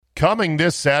Coming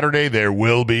this Saturday, there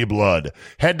will be blood.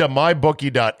 Head to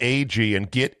mybookie.ag and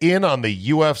get in on the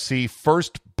UFC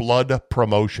First Blood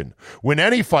promotion. When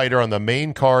any fighter on the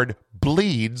main card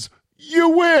bleeds, you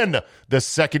win. The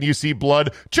second you see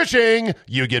blood, cha-ching,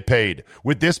 you get paid.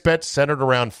 With this bet centered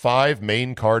around 5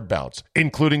 main card bouts,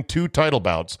 including 2 title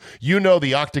bouts, you know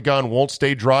the octagon won't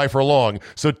stay dry for long,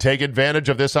 so take advantage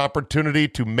of this opportunity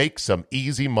to make some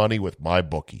easy money with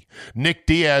MyBookie. Nick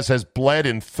Diaz has bled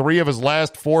in 3 of his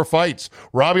last 4 fights.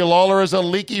 Robbie Lawler is a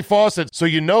leaky faucet, so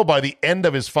you know by the end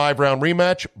of his 5-round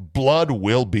rematch, blood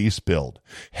will be spilled.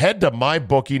 Head to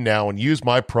MyBookie now and use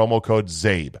my promo code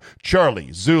ZABE,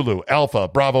 Charlie, Zulu, Alpha,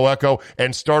 Bravo, Echo,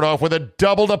 and start off with a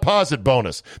double deposit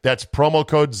bonus. That's promo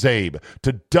code ZABE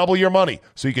to double your money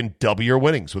so you can double your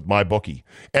winnings with MyBookie.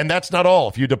 And that's not all.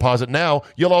 If you deposit now,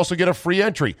 you'll also get a free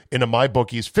entry into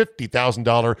MyBookie's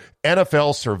 $50,000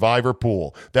 NFL Survivor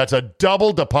Pool. That's a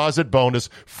double deposit bonus,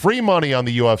 free money on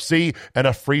the UFC, and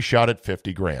a free shot at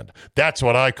 $50,000. That's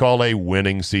what I call a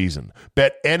winning season.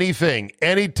 Bet anything,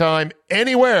 anytime,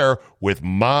 anywhere with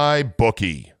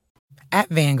MyBookie. At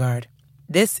Vanguard,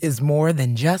 this is more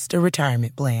than just a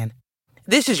retirement plan.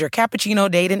 This is your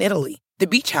cappuccino date in Italy, the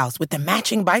beach house with the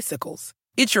matching bicycles.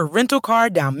 It's your rental car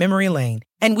down memory lane,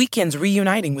 and weekends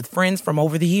reuniting with friends from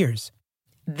over the years.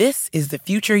 This is the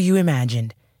future you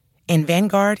imagined, and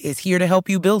Vanguard is here to help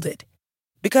you build it.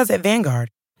 Because at Vanguard,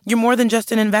 you're more than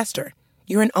just an investor.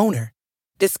 You're an owner.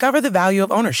 Discover the value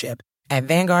of ownership at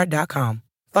Vanguard.com.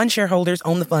 Fund shareholders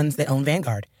own the funds that own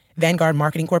Vanguard. Vanguard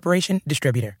Marketing Corporation,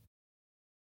 distributor.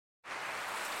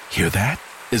 Hear that?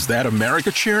 Is that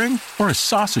America cheering or a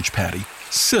sausage patty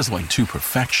sizzling to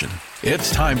perfection?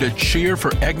 It's time to cheer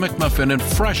for Egg McMuffin and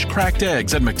fresh cracked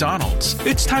eggs at McDonald's.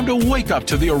 It's time to wake up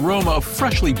to the aroma of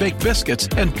freshly baked biscuits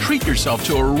and treat yourself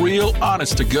to a real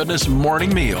honest-to-goodness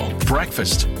morning meal.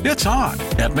 Breakfast, it's on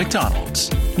at McDonald's.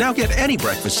 Now get any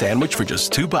breakfast sandwich for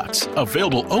just $2.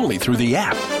 Available only through the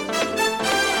app.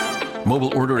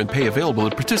 Mobile order and pay available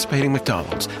at participating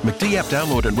McDonald's. McD app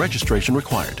download and registration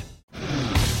required.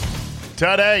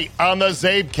 Today on the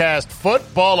Zabecast,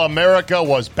 Football America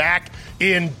was back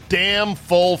in damn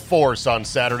full force on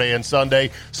Saturday and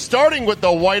Sunday, starting with the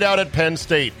whiteout at Penn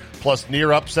State, plus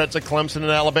near upsets at Clemson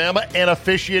and Alabama, and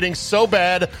officiating so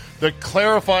bad the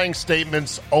clarifying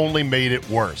statements only made it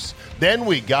worse. Then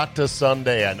we got to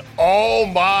Sunday, and oh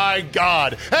my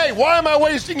God. Hey, why am I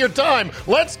wasting your time?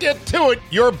 Let's get to it.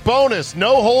 Your bonus,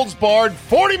 no holds barred,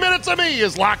 40 minutes of me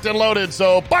is locked and loaded,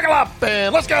 so buckle up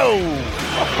and let's go.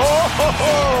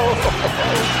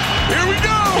 Here we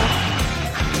go.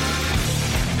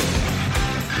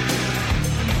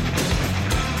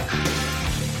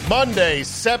 Monday,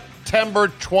 September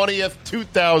 20th,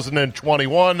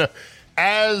 2021.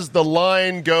 As the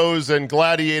line goes, and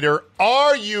Gladiator,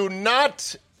 are you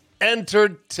not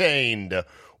entertained?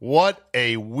 What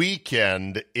a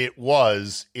weekend it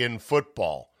was in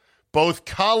football, both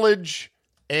college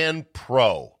and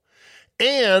pro.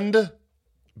 And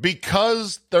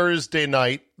because Thursday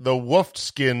night the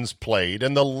Wolfskins played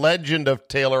and the legend of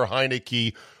Taylor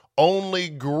Heineke only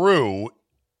grew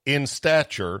in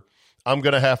stature, I'm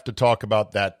going to have to talk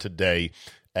about that today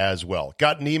as well.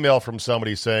 Got an email from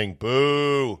somebody saying,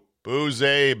 boo,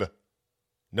 Zabe.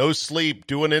 No sleep,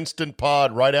 do an instant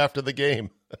pod right after the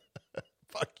game.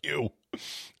 Fuck you. It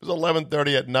was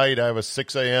 11:30 at night. I have a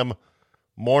 6 a.m.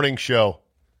 morning show.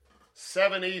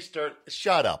 7 Eastern.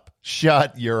 Shut up.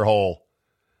 Shut your hole.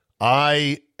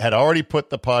 I had already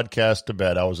put the podcast to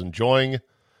bed. I was enjoying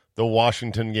the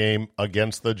Washington game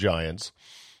against the Giants,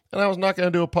 and I was not going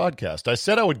to do a podcast. I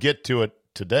said I would get to it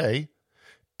today,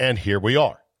 and here we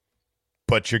are.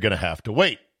 But you're going to have to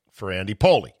wait for Andy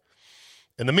Poley.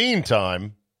 In the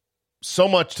meantime, so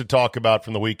much to talk about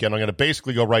from the weekend. I'm going to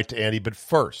basically go right to Andy. But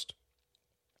first,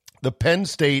 the Penn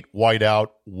State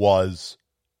whiteout was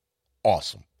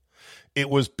awesome. It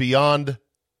was beyond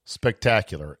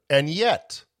spectacular. And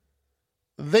yet,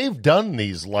 they've done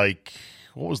these like,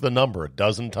 what was the number, a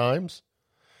dozen times?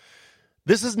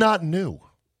 This is not new.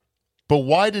 But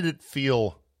why did it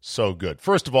feel so good?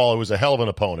 First of all, it was a hell of an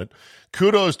opponent.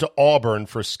 Kudos to Auburn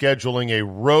for scheduling a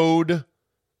road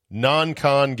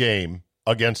non-con game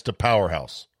against a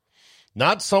powerhouse.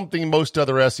 Not something most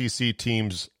other SEC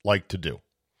teams like to do.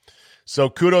 So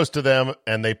kudos to them,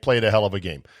 and they played a hell of a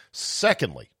game.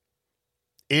 Secondly,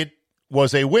 it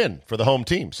was a win for the home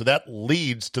team, so that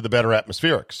leads to the better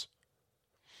atmospherics.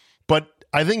 But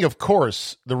I think, of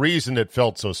course, the reason it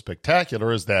felt so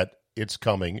spectacular is that it's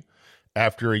coming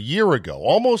after a year ago,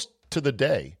 almost to the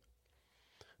day.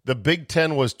 The Big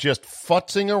Ten was just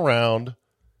futzing around,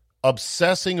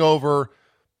 obsessing over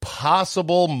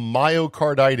possible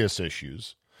myocarditis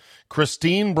issues.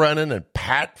 Christine Brennan and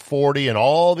Pat Forty and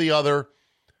all the other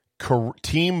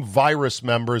team virus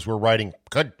members were writing,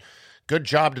 good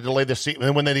job to delay the season.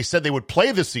 And when they said they would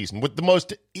play the season with the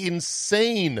most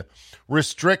insane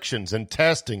restrictions and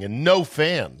testing and no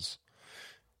fans,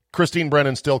 Christine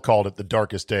Brennan still called it the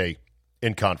darkest day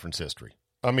in conference history.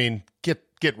 I mean, get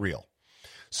real.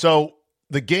 So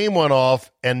the game went off,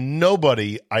 and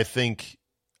nobody, I think,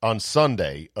 on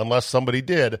Sunday, unless somebody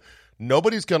did,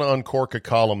 nobody's going to uncork a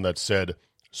column that said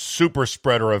super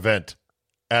spreader event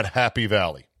at Happy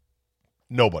Valley.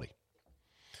 Nobody.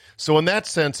 So in that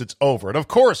sense, it's over. And of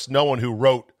course, no one who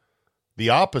wrote the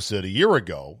opposite a year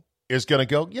ago is going to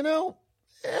go,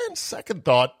 and second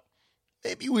thought,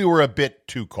 maybe we were a bit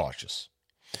too cautious.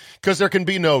 Because there can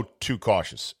be no too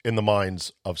cautious in the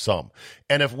minds of some.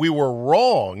 And if we were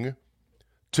wrong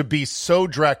to be so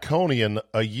draconian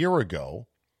a year ago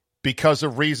because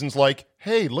of reasons like,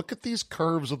 hey, look at these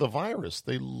curves of the virus.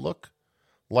 They look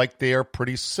like they are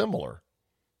pretty similar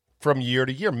from year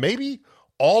to year. Maybe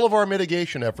all of our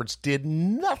mitigation efforts did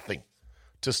nothing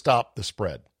to stop the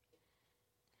spread.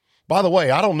 By the way,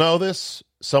 I don't know this.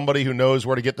 Somebody who knows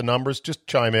where to get the numbers, just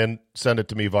chime in, send it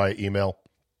to me via email.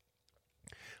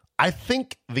 I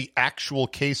think the actual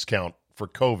case count for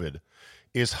COVID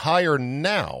is higher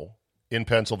now in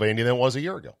Pennsylvania than it was a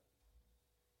year ago.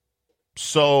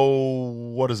 So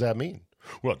what does that mean?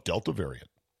 Well, Delta variant.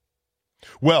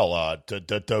 Well,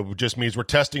 that just means we're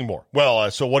testing more.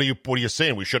 Well, so what are you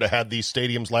saying? We should have had these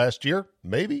stadiums last year?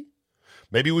 Maybe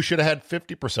we should have had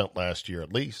 50% last year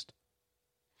at least.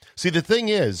 See, the thing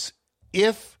is,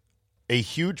 if a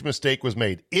huge mistake was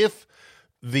made, if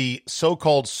the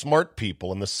so-called smart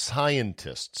people and the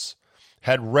scientists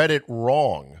had read it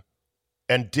wrong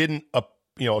and didn't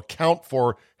account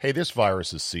for, hey, this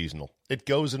virus is seasonal. It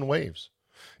goes in waves.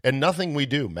 And nothing we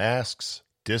do, masks,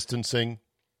 distancing,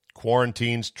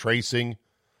 quarantines, tracing,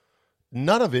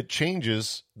 none of it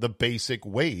changes the basic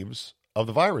waves of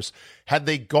the virus. Had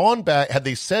they gone back, had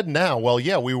they said now, well,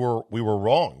 yeah, we were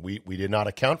wrong. We did not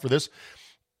account for this,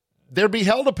 there'd be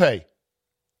hell to pay.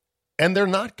 And they're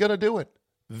not going to do it.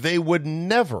 They would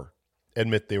never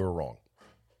admit they were wrong.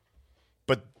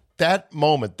 But that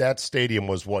moment, that stadium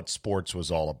was what sports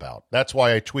was all about. That's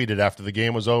why I tweeted after the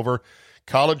game was over,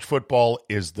 college football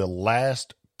is the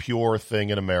last pure thing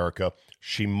in America.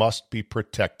 She must be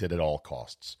protected at all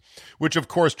costs. Which, of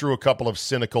course, drew a couple of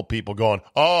cynical people going,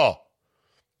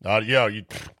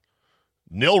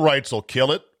 nil rights will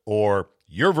kill it, or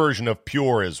your version of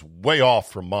pure is way off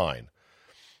from mine.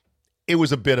 It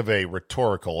was a bit of a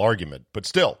rhetorical argument, but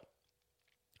still,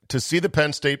 to see the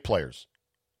Penn State players,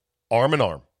 arm in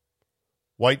arm,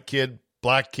 white kid,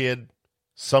 black kid,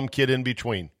 some kid in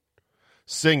between,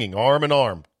 singing arm in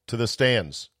arm to the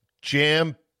stands,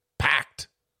 jam-packed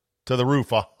to the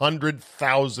roof,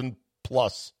 100,000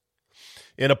 plus,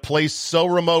 in a place so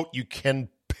remote you can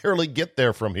barely get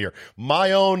there from here.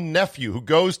 My own nephew, who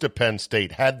goes to Penn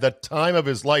State, had the time of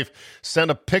his life, sent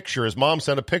a picture. His mom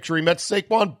sent a picture. He met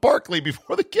Saquon Barkley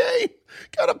before the game.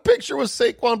 Got a picture with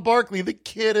Saquon Barkley. The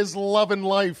kid is loving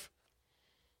life.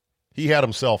 He had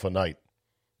himself a night.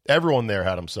 Everyone there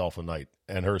had himself a night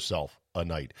and herself a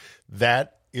night.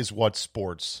 That is what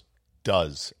sports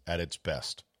does at its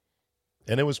best.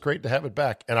 And it was great to have it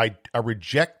back. And I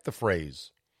reject the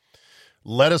phrase,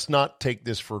 let us not take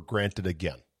this for granted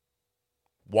again.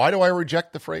 Why do I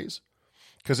reject the phrase?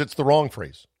 Because it's the wrong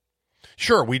phrase.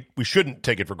 Sure, we shouldn't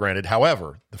take it for granted.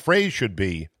 However, the phrase should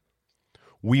be,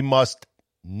 we must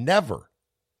never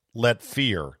let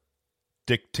fear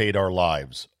dictate our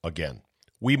lives again.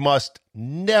 We must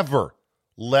never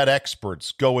let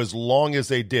experts go as long as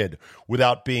they did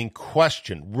without being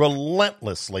questioned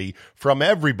relentlessly from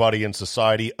everybody in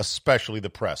society, especially the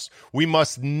press. We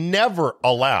must never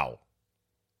allow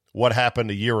what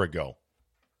happened a year ago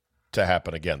to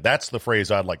happen again. That's the phrase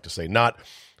I'd like to say, not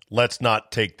let's not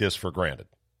take this for granted,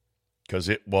 because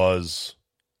it was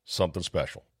something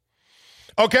special.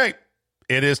 Okay,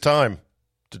 it is time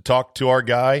to talk to our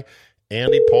guy,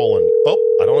 Andy Pollin.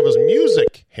 Oh, I don't have his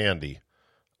music handy.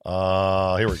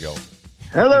 Here we go.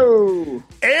 Hello,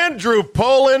 Andrew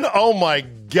Pollin. Oh my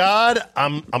God,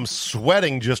 I'm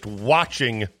sweating just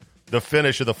watching the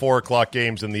finish of the 4:00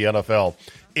 games in the NFL.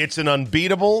 It's an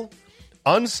unbeatable,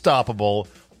 unstoppable,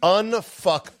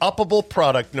 unfuck-uppable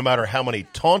product, no matter how many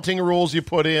taunting rules you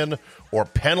put in, or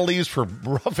penalties for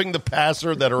roughing the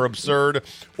passer that are absurd,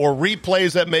 or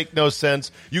replays that make no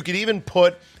sense. You could even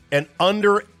put an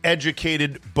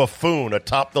undereducated buffoon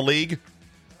atop the league.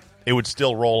 It would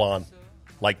still roll on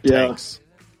like tanks.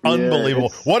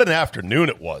 Unbelievable. What an afternoon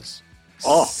it was.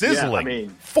 Sizzling.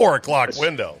 4:00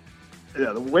 window.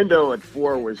 Yeah, the window at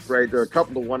 4 was great. There were a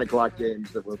couple of 1 o'clock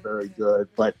games that were very good,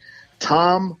 but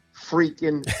Tom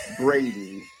freaking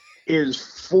Brady is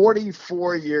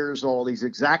 44 years old. He's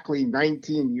exactly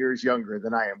 19 years younger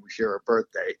than I am. We share a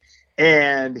birthday.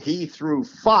 And he threw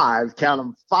 5, count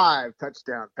them, 5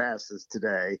 touchdown passes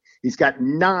today. He's got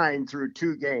 9 through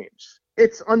 2 games.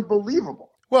 It's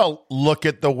unbelievable. Well, look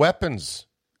at the weapons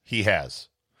he has.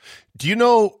 Do you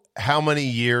know how many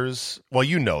years? Well,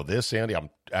 you know this, Andy. I'm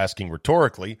asking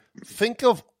rhetorically. Think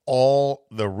of all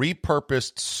the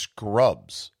repurposed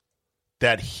scrubs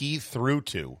that he threw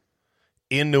to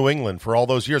in New England for all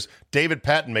those years. David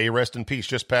Patton, may he rest in peace,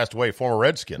 just passed away, former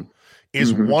Redskin,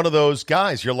 is one of those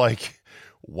guys. You're like,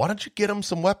 why don't you get him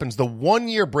some weapons? The 1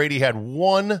 year Brady had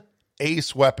one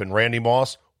ace weapon, Randy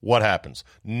Moss. What happens?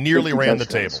 Nearly ran the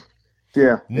table.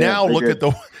 Yeah. Now look at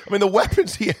the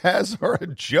weapons he has are a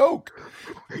joke.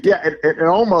 Yeah, and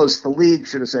almost the league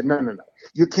should have said, no.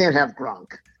 You can't have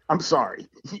Gronk. I'm sorry.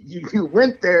 You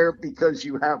went there because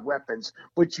you have weapons,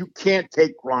 but you can't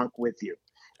take Gronk with you.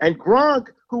 And Gronk,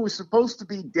 who was supposed to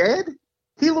be dead,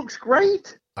 he looks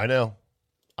great. I know,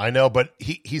 but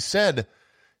he said,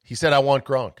 I want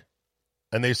Gronk.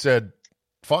 And they said,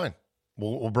 fine,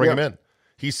 we'll bring him in.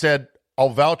 He said, I'll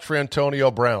vouch for Antonio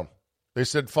Brown. They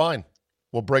said, fine,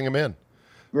 we'll bring him in.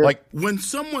 Yeah. Like when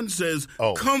someone says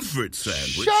comfort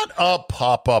sandwich. Shut up,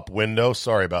 pop-up window.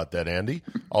 Sorry about that, Andy.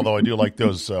 Although I do like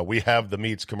those We Have the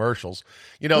Meats commercials.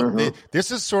 You know, this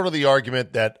is sort of the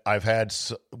argument that I've had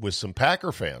with some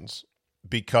Packer fans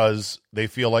because they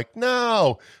feel like,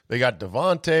 no, they got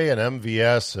Devontae and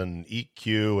MVS and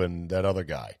EQ and that other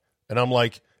guy. And I'm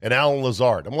like, and Alan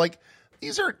Lazard. I'm like,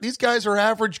 these guys are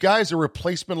average guys, they're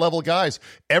replacement level guys.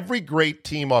 Every great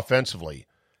team offensively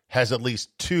has at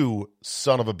least 2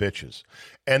 son of a bitches.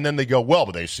 And then they go, well,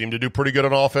 but they seemed to do pretty good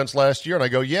on offense last year. And I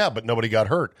go, yeah, but nobody got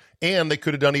hurt. And they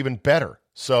could have done even better.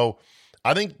 So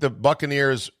I think the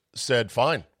Buccaneers said,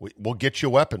 fine, we'll get you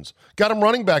weapons. Got them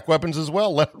running back weapons as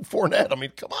well. Leonard Fournette. I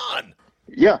mean, come on.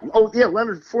 Yeah. Oh, yeah,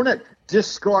 Leonard Fournette,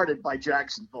 discarded by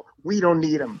Jacksonville. We don't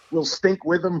need him. We'll stink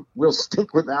with him. We'll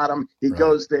stink without him. He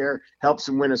goes there, helps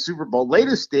him win a Super Bowl.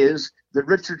 Latest is that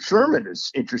Richard Sherman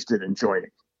is interested in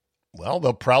joining. Well,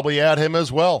 they'll probably add him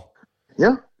as well.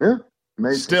 Yeah.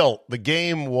 Amazing. Still, the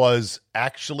game was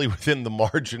actually within the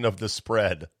margin of the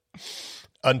spread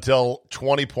until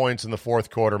 20 points in the fourth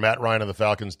quarter. Matt Ryan and the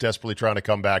Falcons desperately trying to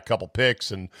come back, couple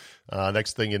picks, and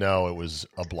next thing you know, it was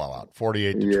a blowout,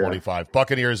 48-25.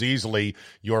 Buccaneers easily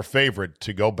your favorite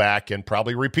to go back and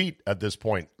probably repeat at this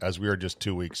point as we are just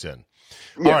 2 weeks in.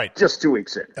 Yeah, all right. Just 2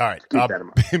 weeks in. All right. Keep that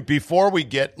in mind. Before we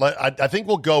get, I think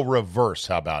we'll go reverse.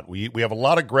 How about we have a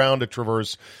lot of ground to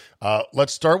traverse.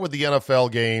 Let's start with the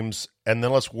NFL games, and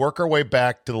then let's work our way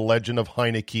back to the legend of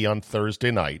Heineke on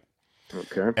Thursday night.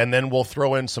 Okay. And then we'll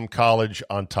throw in some college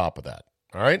on top of that.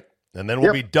 All right? And then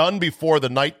we'll be done before the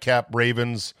nightcap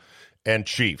Ravens and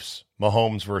Chiefs.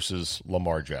 Mahomes versus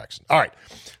Lamar Jackson. All right.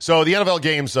 So the NFL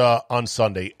games on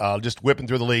Sunday, just whipping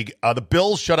through the league. The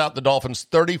Bills shut out the Dolphins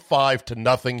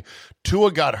 35-0.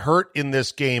 Tua got hurt in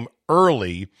this game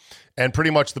early, and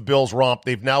pretty much the Bills romp.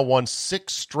 They've now won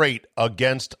 6 straight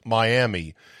against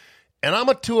Miami. And I'm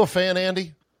a Tua fan,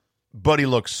 Andy, but he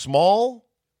looks small,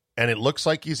 and it looks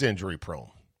like he's injury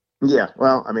prone. Yeah,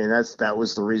 well, I mean, that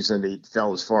was the reason he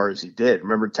fell as far as he did.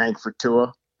 Remember Tank for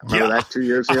Tua? Remember that 2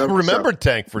 years ago? I remember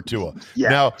Tank for Tua. Yeah,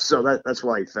 now, so that's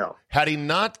why he fell. Had he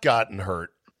not gotten hurt,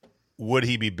 would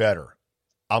he be better?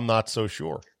 I'm not so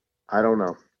sure. I don't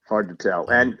know. Hard to tell.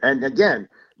 And again,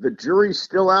 the jury's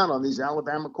still out on these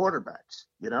Alabama quarterbacks.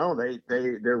 You know,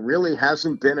 there really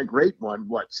hasn't been a great one,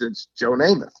 since Joe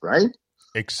Namath, right?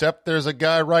 Except there's a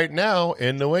guy right now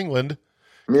in New England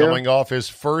coming off his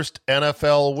first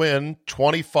NFL win,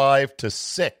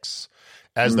 25-6.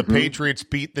 As the Patriots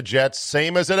beat the Jets,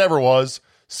 same as it ever was.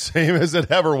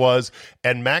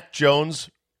 And Mac Jones,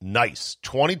 nice,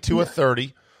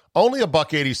 22-30, only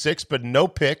 $186, but no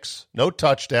picks, no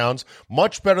touchdowns,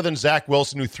 much better than Zach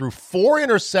Wilson, who threw 4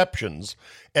 interceptions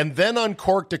and then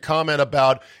uncorked a comment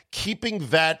about keeping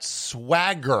that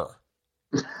swagger.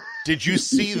 Did you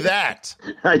see that?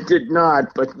 I did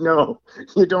not, but no,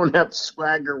 you don't have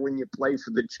swagger when you play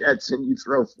for the Jets and you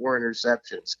throw 4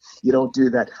 interceptions. You don't do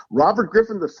that. Robert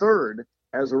Griffin III,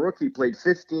 as a rookie, played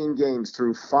 15 games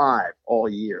through 5 all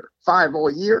year. 5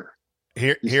 all year.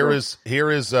 Here is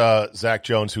Zach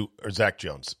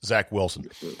Wilson.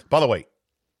 By the way,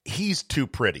 he's too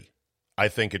pretty, I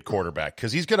think, at quarterback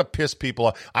because he's going to piss people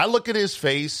off. I look at his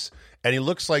face, and he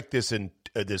looks like this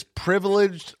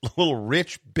privileged little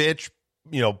rich bitch,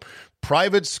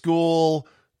 private school,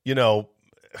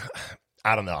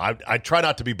 I don't know. I try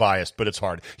not to be biased, but it's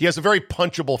hard. He has a very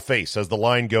punchable face, as the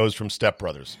line goes from Step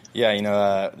Brothers.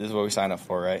 Yeah, this is what we signed up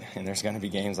for, right? And there's going to be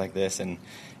games like this and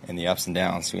the ups and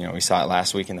downs. We saw it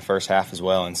last week in the first half as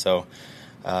well, and so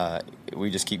we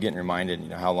just keep getting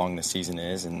reminded, how long the season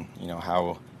is, and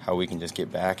how we can just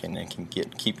get back and can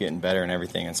keep getting better and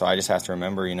everything. And so I just have to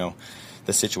remember,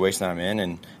 the situation that I'm in,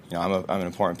 and I'm an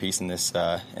important piece in this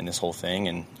whole thing,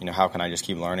 and how can I just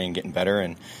keep learning and getting better?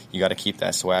 And you got to keep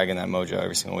that swag and that mojo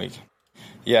every single week.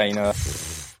 Yeah,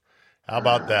 How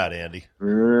about that, Andy?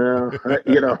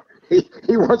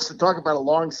 He wants to talk about a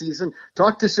long season.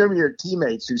 Talk to some of your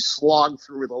teammates who slogged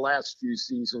through the last few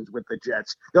seasons with the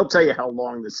Jets. They'll tell you how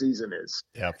long the season is.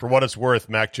 Yeah, for what it's worth,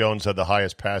 Mac Jones had the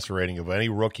highest passer rating of any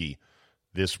rookie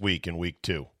this week in week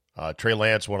 2. Trey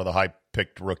Lance, one of the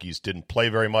high-picked rookies, didn't play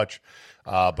very much.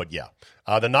 But, yeah.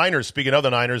 The Niners, speaking of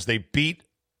the Niners, they beat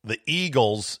the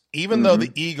Eagles, even though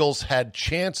the Eagles had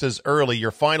chances early. Your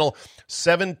final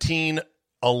 17-11.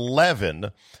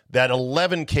 That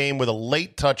 11 came with a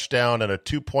late touchdown and a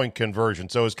 2-point conversion.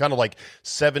 So it was kind of like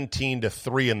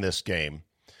 17-3 in this game.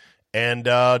 And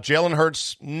Jalen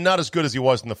Hurts, not as good as he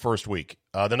was in the first week.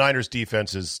 The Niners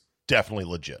defense is definitely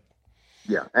legit.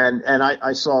 Yeah, and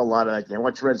I saw a lot of that game. I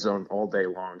watched Red Zone all day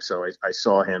long, so I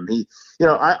saw him.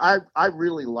 I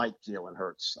really liked Jalen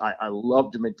Hurts. I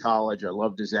loved him in college. I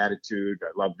loved his attitude. I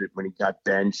loved it when he got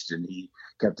benched and he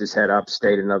kept his head up,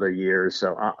 stayed another year.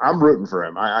 So I'm rooting for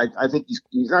him. I think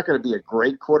he's not going to be a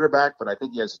great quarterback, but I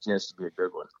think he has a chance to be a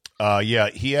good one. Yeah,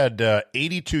 he had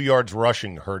 82 yards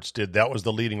rushing, Hurts did. That was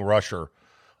the leading rusher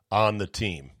on the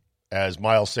team, as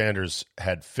Miles Sanders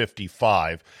had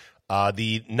 55.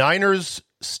 The Niners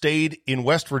stayed in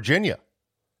West Virginia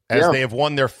as they have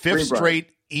won their 5th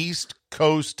straight East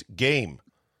Coast game.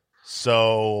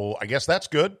 So I guess that's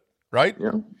good, right?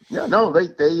 Yeah. No, they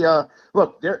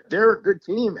look, they're a good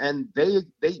team, and they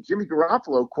Jimmy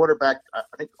Garoppolo quarterbacked I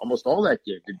think almost all that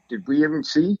game. Did we even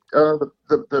see the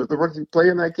rookie play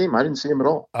in that game? I didn't see him at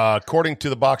all. According to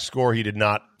the box score, he did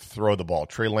not throw the ball.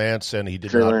 Trey Lance, and he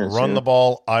did not run the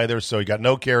ball either. So he got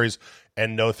no carries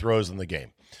and no throws in the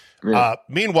game. Yeah.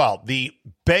 Meanwhile, the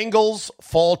Bengals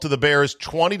fall to the Bears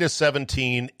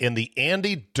 20-17 in the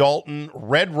Andy Dalton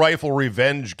Red Rifle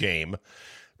revenge game.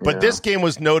 But this game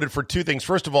was noted for 2 things.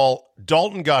 First of all,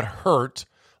 Dalton got hurt,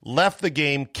 left the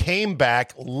game, came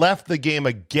back, left the game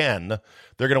again.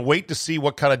 They're going to wait to see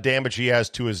what kind of damage he has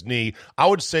to his knee. I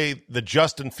would say the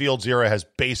Justin Fields era has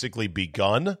basically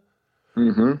begun.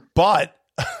 But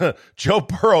Joe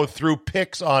Burrow threw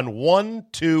picks on 1,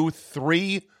 2,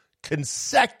 3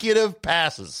 consecutive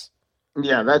passes.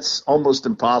 Yeah, that's almost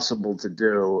impossible to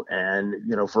do. And,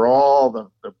 for all the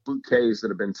bouquets that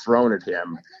have been thrown at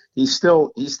him, he's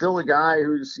still a guy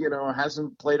who's,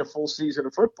 hasn't played a full season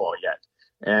of football yet.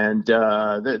 And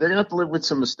they're going to have to live with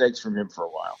some mistakes from him for a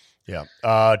while. Yeah.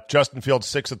 Justin Fields,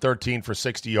 6 of 13 for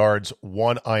 60 yards,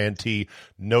 1 INT,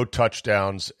 no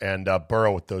touchdowns, and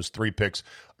Burrow with those 3 picks.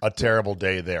 A terrible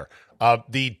day there.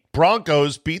 The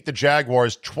Broncos beat the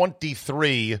Jaguars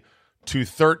 23-13.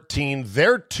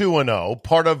 They're 2-0,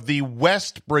 part of the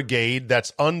West Brigade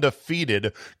that's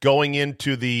undefeated going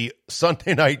into the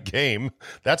Sunday night game.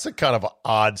 That's a kind of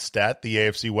odd stat. The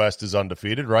AFC West is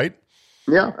undefeated, right?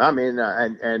 Yeah, I mean,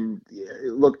 and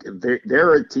look,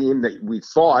 they're a team that we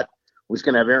thought was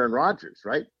going to have Aaron Rodgers,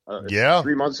 right?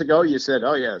 3 months ago, you said,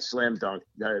 oh, yeah, slam dunk.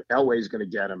 Elway's going to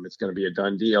get him. It's going to be a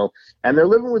done deal. And they're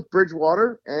living with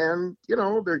Bridgewater, and,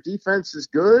 their defense is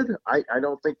good. I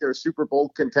don't think they're a Super Bowl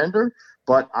contender,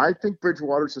 but I think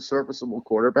Bridgewater's a serviceable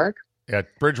quarterback. Yeah,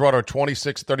 Bridgewater,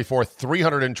 26-34,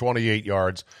 328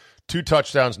 yards, 2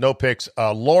 touchdowns, no picks.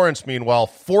 Lawrence, meanwhile,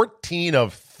 14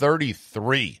 of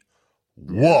 33.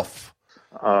 Woof.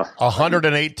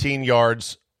 118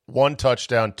 yards, 1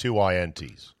 touchdown, 2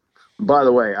 INTs. By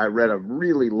the way, I read a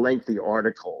really lengthy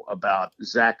article about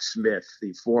Zach Smith,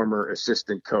 the former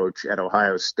assistant coach at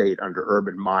Ohio State under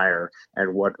Urban Meyer,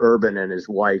 and what Urban and his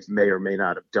wife may or may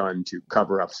not have done to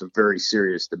cover up some very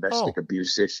serious domestic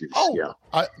abuse issues. Yeah,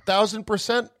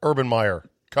 1,000% Urban Meyer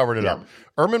covered it up.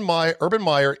 Urban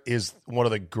Meyer is one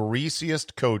of the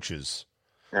greasiest coaches,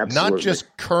 not just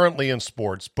currently in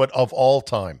sports, but of all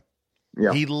time.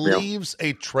 Yeah, he leaves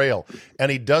a trail, and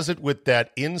he does it with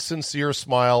that insincere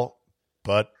smile,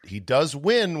 but he does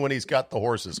win when he's got the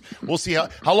horses. We'll see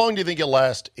how long do you think he'll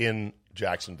last in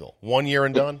Jacksonville? 1 year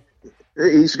and done?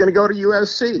 He's going to go to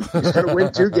USC. He's going to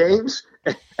win 2 games,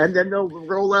 and then they'll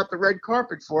roll out the red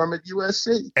carpet for him at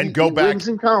USC. And he wins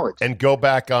in college. And go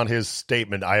back on his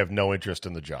statement, I have no interest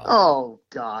in the job. Oh,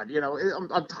 God.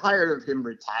 I'm tired of him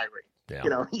retiring.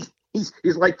 Yeah.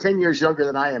 He's like 10 years younger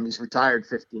than I am. He's retired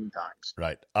 15 times.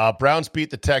 Right. Browns beat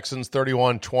the Texans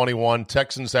 31-21.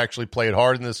 Texans actually played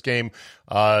hard in this game,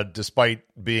 despite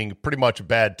being pretty much a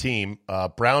bad team.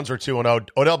 Browns are 2-0.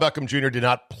 Odell Beckham Jr. did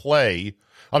not play.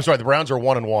 I'm sorry, the Browns are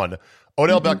 1-1.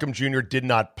 Odell Beckham Jr. did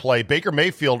not play. Baker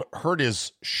Mayfield hurt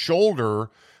his shoulder,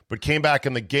 but came back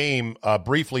in the game.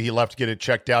 Briefly, he left to get it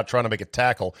checked out, trying to make a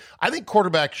tackle. I think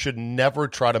quarterbacks should never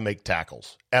try to make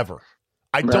tackles, ever.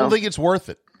 I don't think it's worth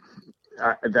it.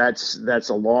 That's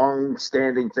a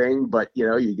long-standing thing, but,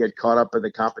 you get caught up in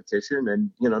the competition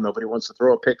and, nobody wants to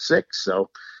throw a pick six.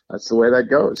 So that's the way that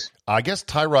goes. I guess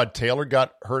Tyrod Taylor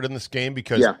got hurt in this game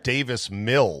because Davis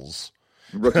Mills,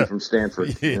 rookie from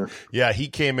Stanford. Yeah, he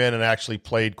came in and actually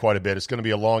played quite a bit. It's going to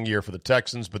be a long year for the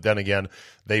Texans, but then again,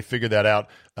 they figured that out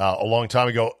a long time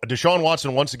ago. Deshaun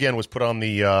Watson, once again, was put on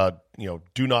the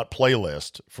do not play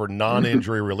list for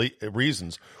non-injury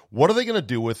reasons. What are they going to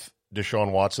do with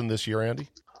Deshaun Watson this year, Andy?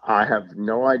 I have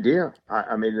no idea.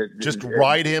 I mean, just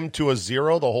ride him to a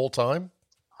zero the whole time?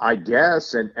 I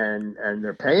guess, and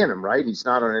they're paying him, right? He's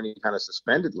not on any kind of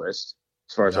suspended list,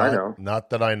 as far as I know. Not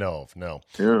that I know of, no.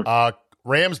 Yeah.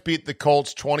 Rams beat the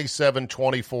Colts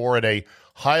 27-24 at a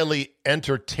highly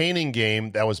entertaining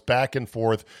game that was back and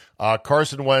forth.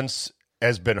 Carson Wentz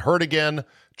has been hurt again.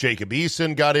 Jacob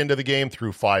Eason got into the game,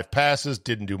 threw 5 passes,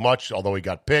 didn't do much, although he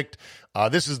got picked.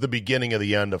 This is the beginning of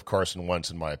the end of Carson Wentz,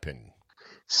 in my opinion.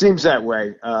 Seems that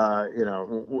way.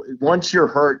 Once you're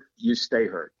hurt, you stay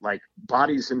hurt. Like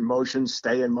bodies in motion,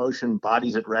 stay in motion.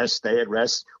 Bodies at rest, stay at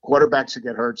rest. Quarterbacks who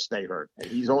get hurt, stay hurt. And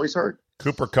he's always hurt.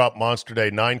 Cooper Kupp, monster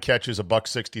day, 9 catches,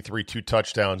 $163, 2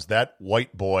 touchdowns. That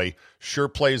white boy sure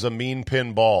plays a mean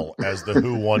pinball, as the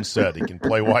Who once said. He can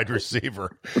play wide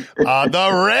receiver.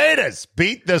 The Raiders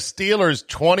beat the Steelers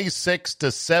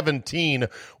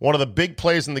 26-17. One of the big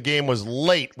plays in the game was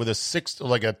late with a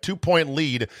 2-point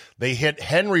lead. They hit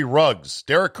Henry Ruggs.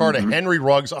 Derek Carr to Henry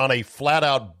Ruggs on a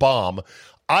flat-out bomb.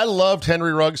 I loved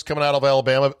Henry Ruggs coming out of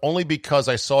Alabama only because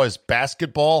I saw his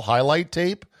basketball highlight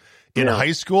tape in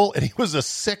high school, and he was a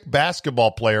sick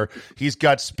basketball player. He's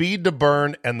got speed to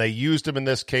burn, and they used him in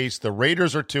this case. The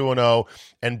Raiders are 2-0,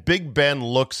 and Big Ben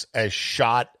looks as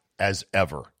shot as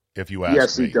ever, if you ask me.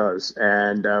 Yes, he does.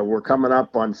 And we're coming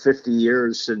up on 50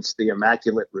 years since the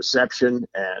Immaculate Reception,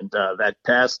 and that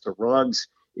pass to Ruggs.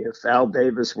 If Al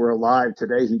Davis were alive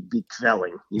today, he'd be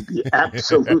quelling. He'd be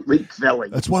absolutely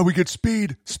quelling. That's why we get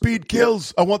speed. Speed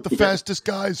kills. I want the fastest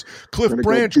guys. Cliff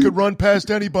Branch could run past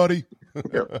anybody.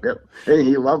 Yep. Hey,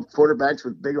 he loved quarterbacks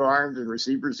with big arms and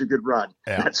receivers who could run.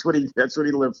 Yeah. That's what he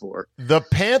lived for. The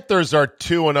Panthers are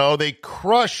 2-0. They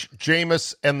crush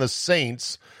Jameis and the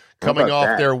Saints coming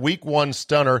off their Week 1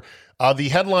 stunner. The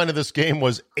headline of this game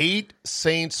was 8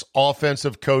 Saints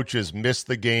offensive coaches missed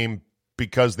the game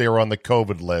because they were on the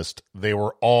COVID list. They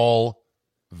were all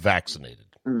vaccinated.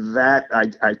 That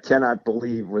I cannot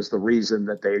believe was the reason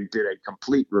that they did a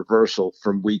complete reversal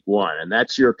from Week 1. And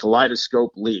that's your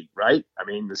kaleidoscope league, right? I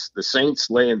mean, the Saints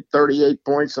laying 38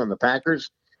 points on the Packers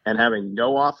and having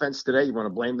no offense today. You want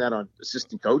to blame that on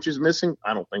assistant coaches missing?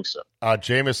 I don't think so.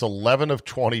 Jameis, 11 of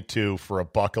 22 for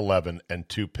 $111 and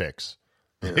 2 picks.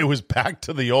 Yeah. It was back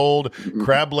to the old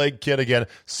crab leg kid again.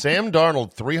 Sam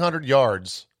Darnold, 300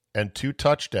 yards and 2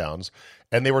 touchdowns.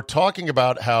 And they were talking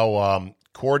about how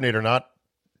coordinator, not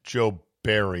Joe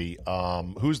Barry,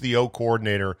 who's the O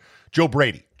coordinator? Joe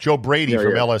Brady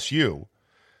from LSU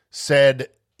said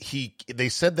they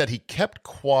said that he kept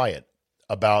quiet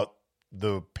about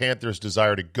the Panthers'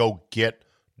 desire to go get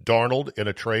Darnold in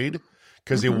a trade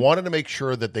because they wanted to make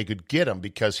sure that they could get him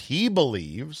because he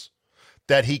believes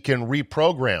that he can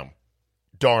reprogram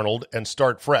Darnold and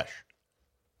start fresh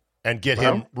and get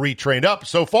him retrained up.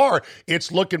 So far,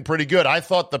 it's looking pretty good. I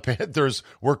thought the Panthers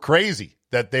were crazy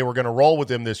that they were going to roll with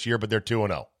him this year, but they're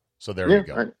 2-0. So there you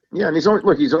go. And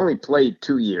he's only played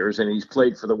 2 years, and he's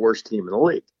played for the worst team in the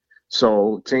league.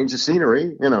 So change the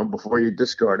scenery, before you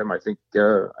discard him. I think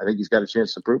he's got a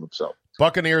chance to prove himself.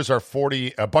 Buccaneers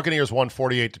won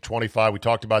 48-25. We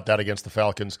talked about that against the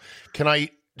Falcons. Can I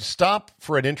stop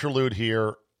for an interlude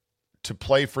here to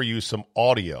play for you some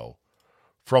audio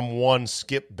from one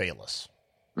Skip Bayless?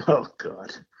 Oh,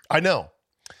 God. I know.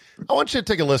 I want you to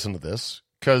take a listen to this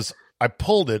because I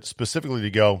pulled it specifically to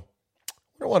go,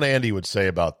 I wonder what Andy would say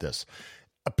about this.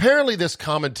 Apparently this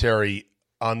commentary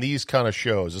on these kind of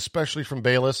shows, especially from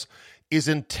Bayless, is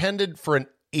intended for an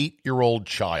 8-year-old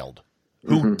child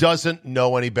who doesn't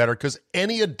know any better because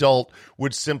any adult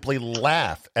would simply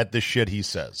laugh at the shit he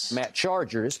says. Matt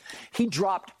Chargers, he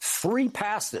dropped 3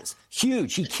 passes.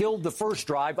 Huge. He killed the first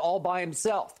drive all by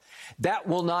himself. That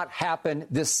will not happen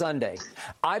this Sunday.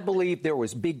 I believe there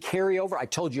was big carryover. I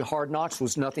told you Hard Knocks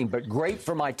was nothing but great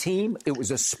for my team. It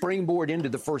was a springboard into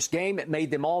the first game. It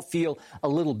made them all feel a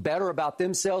little better about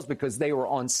themselves because they were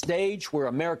on stage where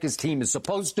America's team is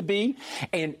supposed to be.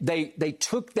 And they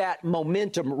took that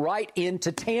momentum right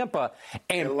into Tampa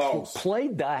and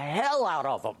played the hell out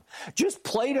of them. Just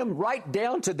played them right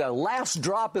down to the last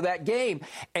drop of that game.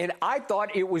 And I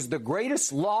thought it was the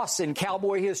greatest loss in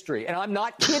Cowboy history. And I'm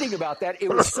not kidding about that. It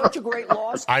was such a great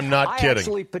loss. I'm not kidding. I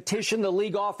actually petitioned the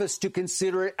league office to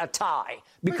consider it a tie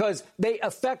because they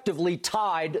effectively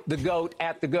tied the GOAT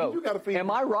at the GOAT.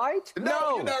 Am I right?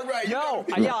 No, you're not right. No.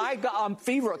 I'm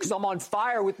fever because I'm on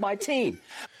fire with my team.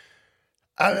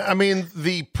 I mean,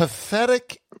 the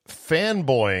pathetic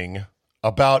fanboying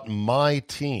about my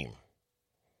team.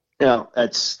 Yeah,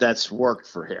 that's worked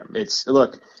for him.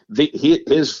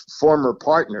 His former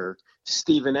partner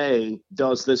Stephen A.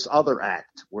 does this other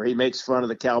act where he makes fun of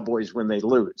the Cowboys when they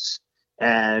lose.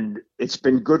 And it's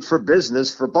been good for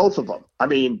business for both of them. I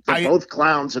mean, they're both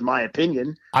clowns, in my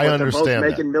opinion. I understand they're both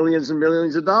making millions and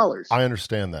millions of dollars. I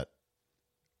understand that.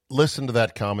 Listen to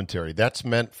that commentary. That's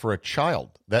meant for a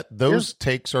child. Those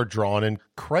takes are drawn in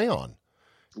crayon.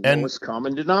 Lowest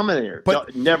common denominator.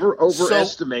 But never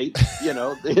overestimate,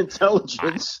 the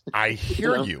intelligence. I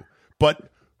hear you. But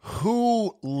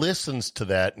who listens to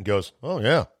that and goes, "Oh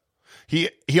yeah"? He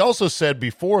also said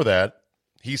before that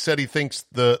he said he thinks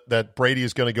that Brady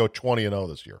is going to go 20-0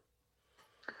 this year.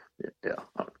 Yeah,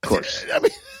 of course. I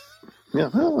mean, yeah.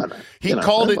 He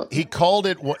called it. He called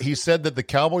it. He said that the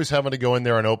Cowboys having to go in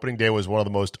there on opening day was one of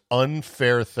the most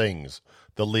unfair things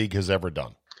the league has ever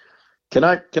done. Can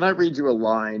I read you a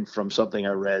line from something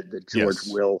I read that George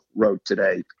Will wrote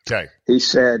today? Okay. He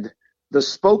said, "The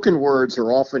spoken words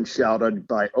are often shouted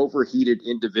by overheated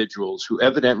individuals who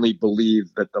evidently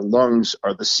believe that the lungs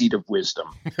are the seat of wisdom."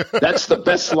 That's the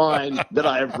best line that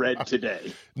I have read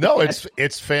today. No,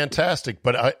 it's fantastic.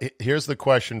 But here's the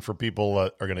question for people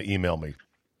are going to email me.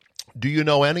 Do you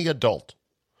know any adult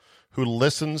who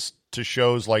listens to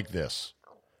shows like this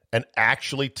and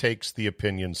actually takes the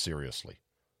opinion seriously?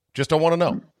 I want to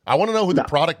know. I want to know who the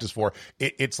product is for.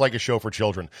 It's like a show for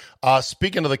children.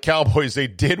 Speaking of the Cowboys, they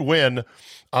did win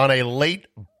on a late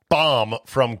bomb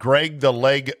from Greg the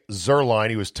Leg Zuerlein.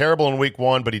 He was terrible in week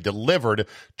one, but he delivered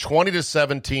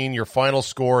 20-17, your final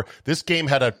score. This game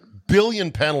had 1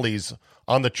 billion penalties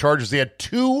on the Chargers. They had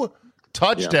 2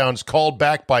 touchdowns called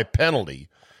back by penalty,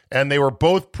 and they were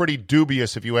both pretty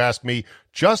dubious, if you ask me.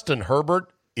 Justin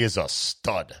Herbert is a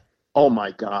stud. Oh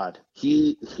my God,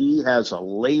 he has a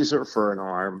laser for an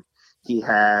arm. He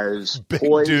has big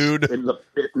poise dude in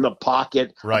the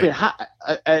pocket. Right. I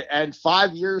mean, and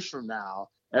 5 years from now,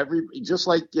 just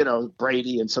like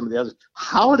Brady and some of the others,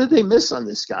 how did they miss on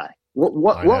this guy? What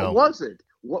was it?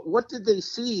 What did they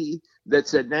see that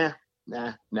said nah?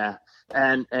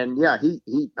 And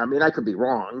he I mean, I could be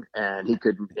wrong, and he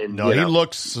could. No, he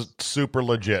looks super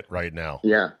legit right now.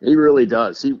 Yeah, he really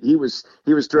does. He was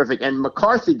terrific, and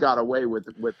McCarthy got away with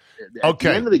at the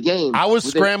end of the game. I was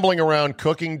scrambling around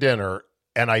cooking dinner,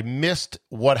 and I missed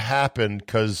what happened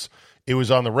because it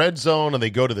was on the red zone, and they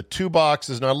go to the 2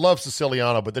 boxes, and I love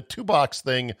Siciliano, but the 2-box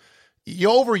thing, you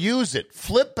overuse it.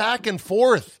 Flip back and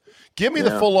forth. Give me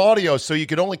the full audio so you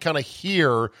could only kind of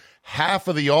hear half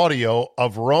of the audio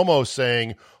of Romo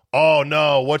saying, "Oh,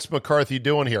 no, what's McCarthy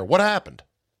doing here? What happened?"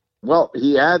 Well,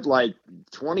 he had like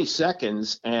 20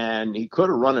 seconds, and he could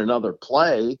have run another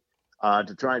play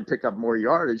to try and pick up more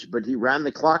yardage, but he ran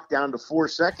the clock down to 4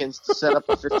 seconds to set up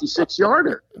a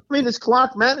 56-yarder. I mean, his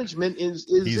clock management is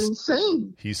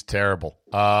insane. He's terrible.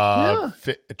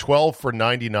 12 for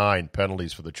 99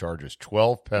 penalties for the Chargers.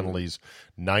 12 penalties,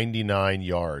 99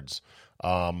 yards.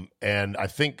 And I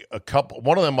think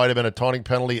one of them might have been a taunting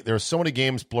penalty. There are so many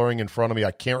games blurring in front of me,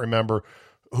 I can't remember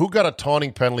who got a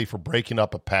taunting penalty for breaking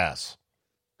up a pass.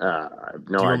 I have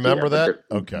no idea. Do you remember that?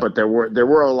 Okay. But there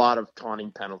were a lot of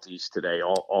taunting penalties today,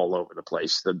 all over the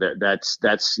place. That's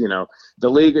the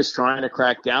league is trying to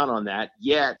crack down on that.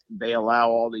 Yet they allow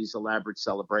all these elaborate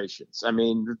celebrations. I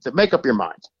mean, to make up your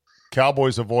mind.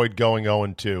 Cowboys avoid going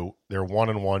 0-2. They're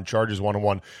 1-1. Chargers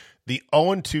 1-1. The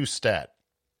 0-2 stat,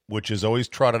 which is always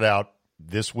trotted out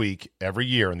this week every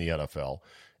year in the NFL.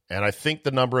 And I think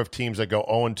the number of teams that go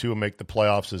 0-2 and make the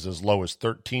playoffs is as low as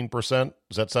 13%.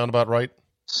 Does that sound about right?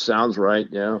 Sounds right,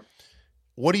 yeah.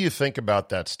 What do you think about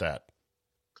that stat?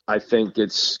 I think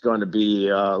it's going to be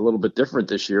a little bit different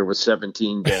this year with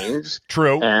 17 games.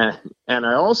 True. And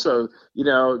I also,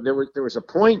 there was a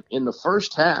point in the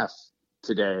first half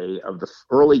today of the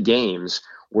early games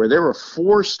where there were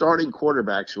 4 starting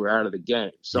quarterbacks who were out of the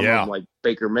game. Some of them, like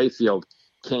Baker Mayfield.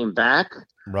 came back.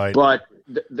 Right. But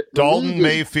the Dalton,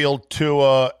 Mayfield,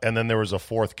 Tua, and then there was a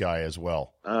fourth guy as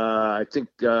well. I think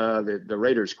the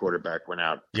Raiders quarterback went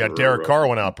out. Yeah, Derek Carr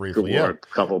went out briefly. Yeah, a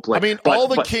couple of plays. I mean, all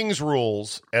the King's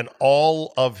rules and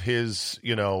all of his,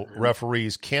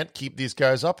 referees can't keep these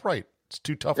guys upright. It's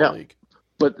too tough a league.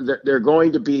 But they're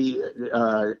going to be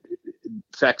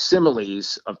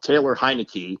facsimiles of Taylor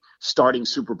Heineke starting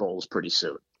Super Bowls pretty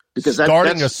soon. Because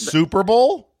starting a Super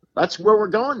Bowl? That's where we're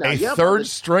going now. A third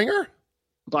stringer?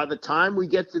 By the time we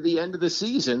get to the end of the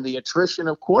season, the attrition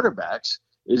of quarterbacks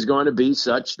is going to be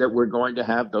such that we're going to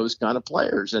have those kind of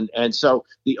players. And so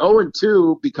the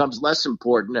 0-2 becomes less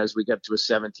important as we get to a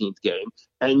 17th game.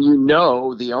 And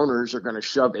the owners are going to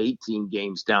shove 18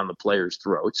 games down the players'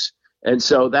 throats. And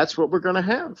so that's what we're going to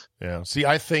have. Yeah. See,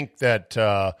 I think that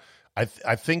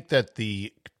I think that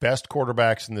the best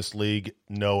quarterbacks in this league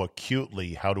know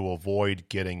acutely how to avoid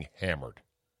getting hammered.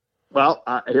 Well,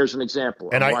 here's an example.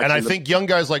 I think young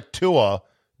guys like Tua,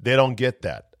 they don't get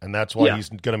that. And that's why he's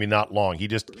going to be not long. He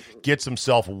just gets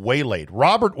himself waylaid.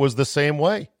 Robert was the same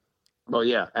way. Well,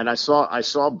 yeah. And I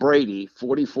saw Brady,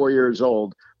 44 years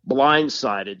old,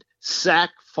 blindsided,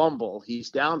 sack, fumble. He's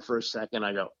down for a second.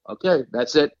 I go, okay,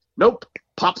 that's it. Nope.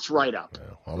 Pops right up.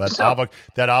 Yeah, well,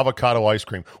 that avocado ice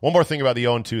cream. One more thing about the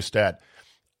 0-2 stat.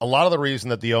 A lot of the reason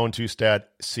that the 0-2 stat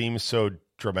seems so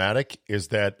dramatic is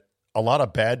that a lot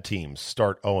of bad teams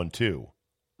start 0-2.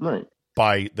 Right.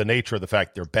 By the nature of the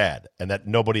fact they're bad and that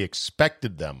nobody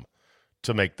expected them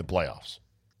to make the playoffs.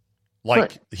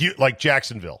 Like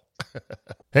Jacksonville.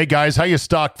 Hey, guys, how you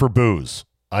stocked for booze?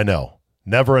 I know.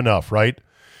 Never enough, right?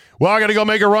 Well, I got to go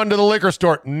make a run to the liquor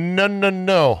store.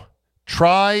 No.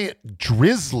 Try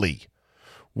Drizzly.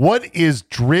 What is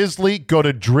Drizzly? Go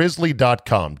to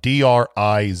drizzly.com,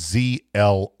 Drizly.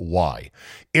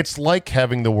 It's like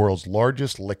having the world's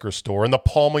largest liquor store in the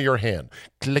palm of your hand.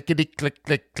 Clickety, click,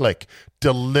 click, click.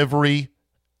 Delivery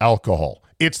alcohol.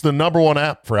 It's the #1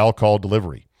 app for alcohol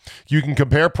delivery. You can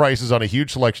compare prices on a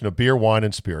huge selection of beer, wine,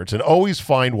 and spirits and always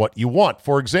find what you want.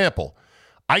 For example,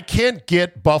 I can't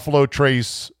get Buffalo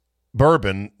Trace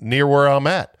bourbon near where I'm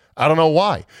at. I don't know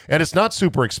why. And it's not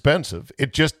super expensive.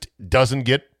 It just doesn't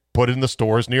get put in the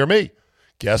stores near me.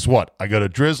 Guess what? I go to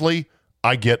Drizzly.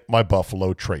 I get my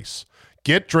Buffalo Trace.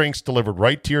 Get drinks delivered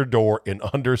right to your door in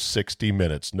under 60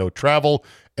 minutes. No travel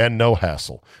and no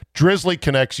hassle. Drizzly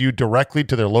connects you directly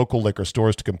to their local liquor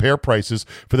stores to compare prices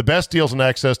for the best deals and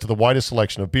access to the widest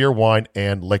selection of beer, wine,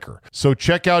 and liquor. So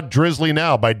check out Drizzly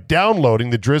now by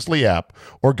downloading the Drizzly app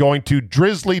or going to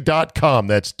drizzly.com.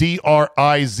 That's DRIZLY.com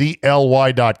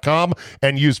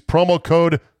and use promo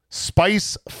code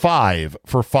SPICE5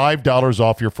 for $5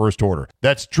 off your first order.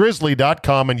 That's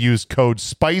drizzly.com and use code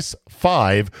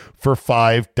SPICE5 for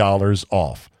 $5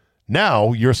 off.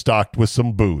 Now you're stocked with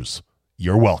some booze.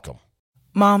 You're welcome.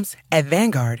 Moms, at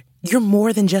Vanguard, you're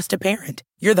more than just a parent.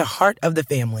 You're the heart of the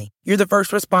family. You're the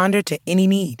first responder to any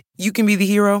need. You can be the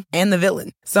hero and the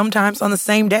villain, sometimes on the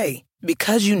same day.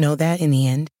 Because you know that in the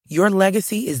end, your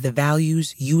legacy is the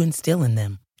values you instill in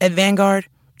them. At Vanguard,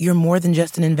 you're more than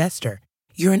just an investor.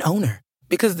 You're an owner,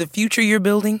 because the future you're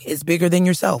building is bigger than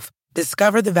yourself.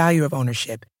 Discover the value of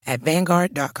ownership at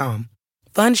Vanguard.com.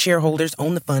 Fund shareholders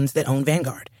own the funds that own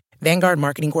Vanguard. Vanguard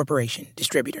Marketing Corporation,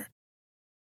 distributor.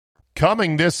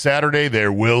 Coming this Saturday,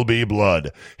 there will be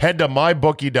blood. Head to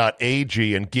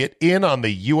mybookie.ag and get in on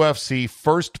the UFC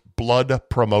First Blood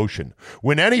promotion.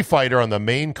 When any fighter on the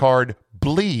main card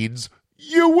bleeds,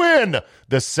 you win.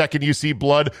 The second you see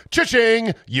blood,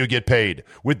 cha-ching, you get paid.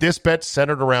 With this bet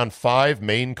centered around 5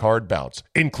 main card bouts,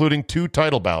 including 2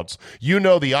 title bouts, you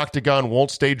know the octagon won't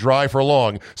stay dry for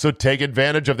long, so take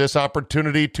advantage of this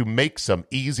opportunity to make some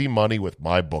easy money with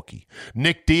MyBookie.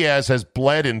 Nick Diaz has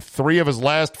bled in 3 of his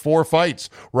last 4 fights.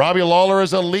 Robbie Lawler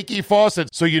is a leaky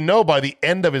faucet, so you know by the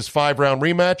end of his 5-round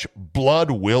rematch,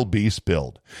 blood will be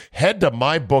spilled. Head to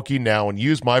MyBookie now and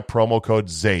use my promo code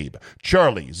ZABE.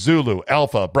 Charlie, Zulu,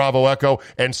 Alpha, Bravo, Echo,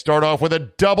 and start off with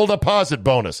a double deposit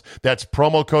bonus. That's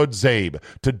promo code ZABE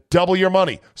to double your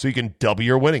money so you can double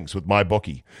your winnings with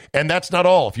MyBookie. And that's not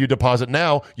all. If you deposit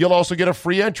now, you'll also get a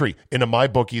free entry into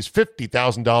MyBookie's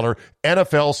 $50,000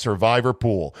 NFL Survivor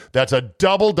Pool. That's a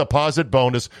double deposit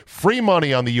bonus, free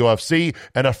money on the UFC,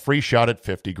 and a free shot at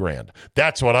 $50,000.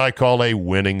 That's what I call a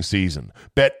winning season.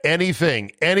 Bet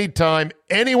anything, anytime,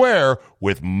 anywhere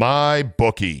with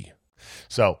MyBookie.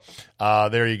 So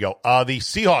there you go. The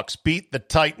Seahawks beat the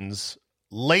Titans.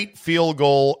 Late field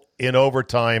goal in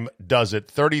overtime does it.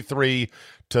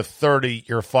 33-30,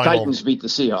 your final. Titans beat the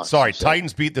Seahawks. Sorry,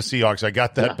 Titans beat the Seahawks. I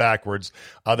got that backwards.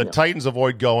 The Titans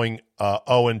avoid going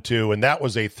 0-2, and that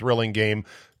was a thrilling game.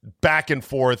 back and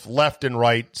forth, left and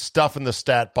right, stuff in the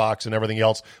stat box and everything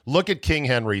else. Look at King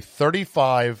Henry,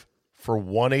 35 for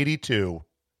 182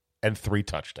 and 3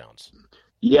 touchdowns.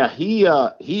 Yeah,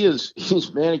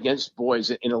 he's man against boys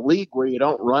in a league where you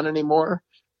don't run anymore.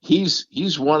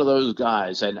 He's one of those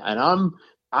guys, and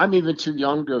I'm even too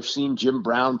young to have seen Jim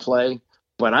Brown play,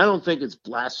 but I don't think it's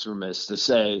blasphemous to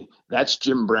say that's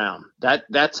Jim Brown.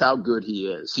 That's how good he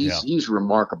is. He's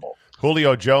remarkable.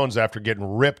 Julio Jones, after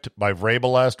getting ripped by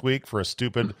Vrabel last week for a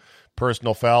stupid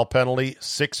personal foul penalty,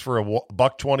 6 for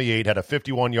 $128, had a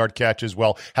 51-yard catch as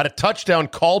well, had a touchdown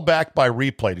called back by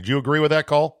replay. Did you agree with that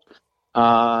call?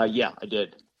 Yeah, I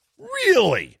did.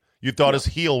 Really? You thought his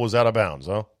heel was out of bounds,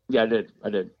 huh? Yeah, I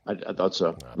did. I thought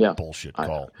so. Yeah. Bullshit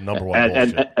call. Number one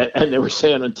bullshit. And they were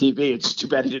saying on TV, it's too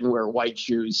bad he didn't wear white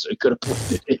shoes, so he could have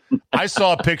put it in. I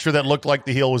saw a picture that looked like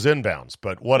the heel was inbounds,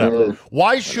 but whatever.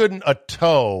 Why shouldn't a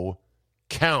toe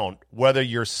count whether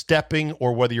you're stepping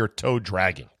or whether you're toe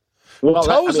dragging? Well,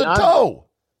 toe's a toe.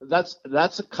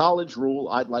 That's a college rule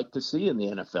I'd like to see in the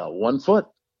NFL. 1 foot.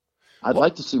 I'd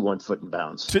like to see 1 foot in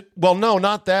bounds. Well, no,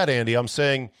 not that, Andy. I'm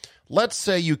saying, let's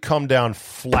say you come down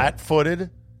flat-footed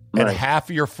and half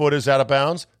of your foot is out of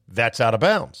bounds. That's out of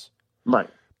bounds. Right.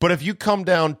 But if you come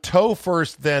down toe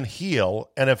first, then heel,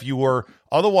 and if you were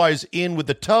otherwise in with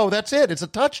the toe, that's it. It's a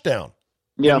touchdown,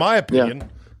 in my opinion. Yeah.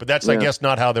 But that's, I guess,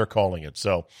 not how they're calling it.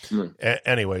 So,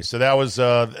 anyway, so that was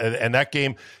and that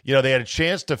game, they had a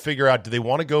chance to figure out, do they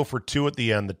want to go for 2 at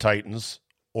the end, the Titans,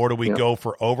 or do we go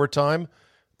for overtime?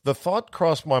 The thought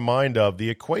crossed my mind of the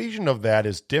equation of that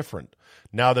is different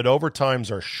now that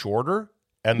overtimes are shorter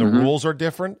and the rules are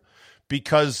different,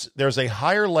 because there's a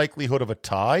higher likelihood of a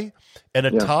tie, and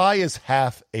a tie is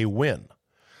half a win.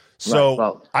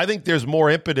 So I think there's more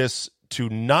impetus to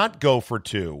not go for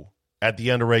 2 at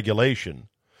the end of regulation,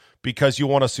 because you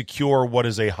want to secure what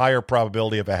is a higher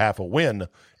probability of a half a win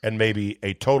and maybe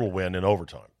a total win in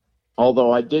overtime.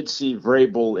 Although I did see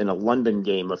Vrabel in a London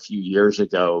game a few years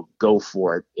ago go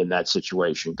for it in that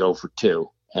situation, go for 2.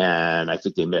 And I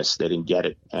think they missed. They didn't get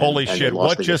it. Holy shit.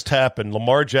 What just happened?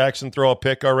 Lamar Jackson throw a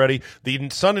pick already? The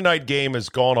Sunday night game has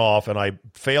gone off, and I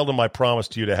failed in my promise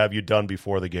to you to have you done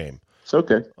before the game. It's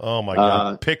okay. Oh, my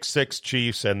God. Pick 6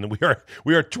 Chiefs, and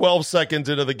we are 12 seconds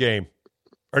into the game.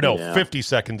 Or no, 50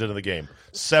 seconds into the game.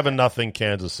 7-0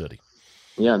 Kansas City.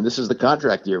 Yeah, and this is the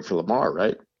contract year for Lamar,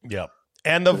 right? Yep.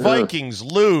 And the Vikings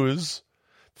lose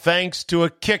thanks to a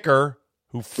kicker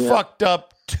who fucked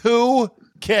up 2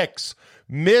 kicks,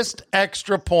 missed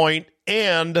extra point,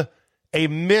 and a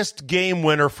missed game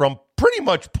winner from pretty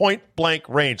much point-blank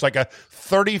range, like a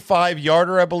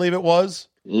 35-yarder, I believe it was.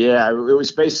 Yeah, it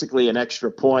was basically an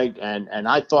extra point, and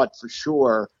I thought for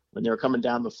sure when they were coming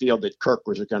down the field that Kirk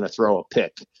was going to throw a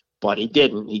pick. But he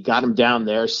didn't. He got him down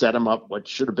there, set him up what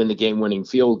should have been the game-winning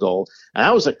field goal. And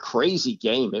that was a crazy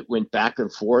game. It went back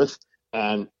and forth.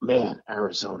 And, man,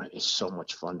 Arizona is so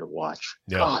much fun to watch.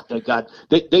 Yeah. God,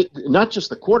 they not just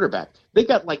the quarterback. They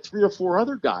got like 3 or 4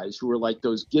 other guys who are like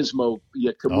those gizmo,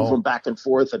 you could move them back and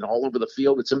forth and all over the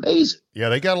field. It's amazing. Yeah,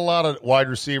 they got a lot of wide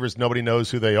receivers. Nobody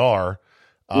knows who they are.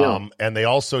 And they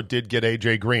also did get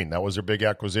A.J. Green. That was their big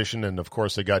acquisition. And, of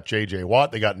course, they got J.J.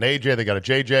 Watt. They got an A.J. They got a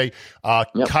J.J.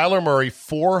 Kyler Murray,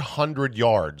 400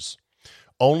 yards,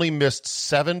 only missed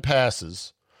 7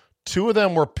 passes. 2 of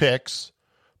them were picks,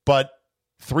 but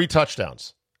 3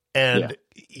 touchdowns. And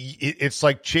it's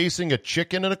like chasing a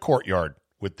chicken in a courtyard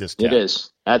with this cat. It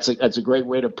is. That's a great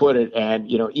way to put it.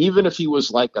 And, even if he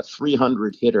was like a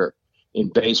 300 hitter in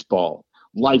baseball,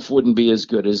 life wouldn't be as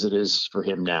good as it is for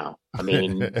him now. I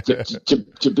mean,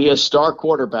 to be a star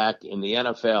quarterback in the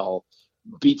NFL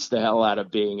beats the hell out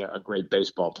of being a great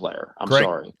baseball player.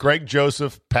 Sorry. Greg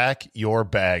Joseph, pack your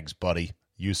bags, buddy.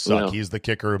 You suck. He's the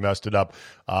kicker who messed it up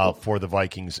for the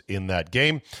Vikings in that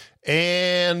game.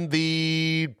 And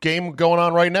the game going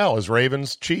on right now is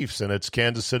Ravens-Chiefs, and it's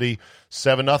Kansas City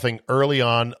 7-0 early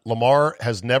on. Lamar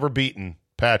has never beaten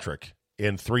Patrick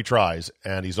in 3 tries,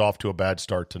 and he's off to a bad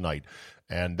start tonight.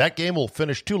 And that game will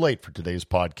finish too late for today's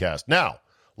podcast. Now,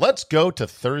 let's go to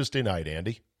Thursday night,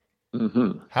 Andy.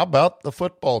 Mm-hmm. How about the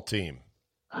football team?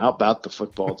 Now,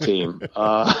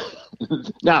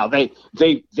 they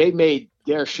made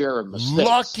their share of mistakes.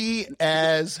 Lucky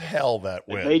as hell that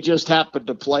win. They just happened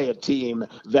to play a team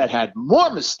that had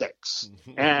more mistakes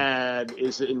and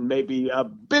is in maybe a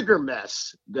bigger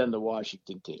mess than the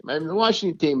Washington team. I mean, the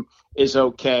Washington team is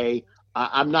okay.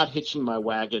 I'm not hitching my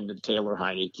wagon to Taylor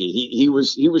Heineke. He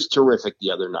was terrific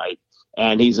the other night,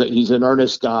 and he's an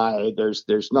earnest guy.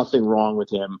 There's nothing wrong with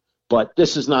him. But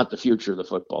this is not the future of the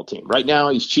football team. Right now,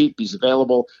 he's cheap, he's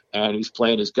available, and he's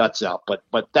playing his guts out.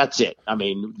 But that's it. I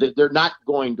mean, they're not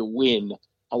going to win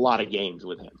a lot of games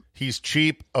with him. He's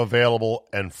cheap, available,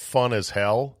 and fun as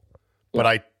hell, but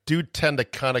I do tend to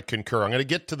kind of concur. I'm going to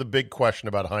get to the big question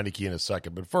about Heineke in a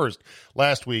second, but first,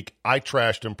 last week, I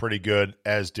trashed him pretty good,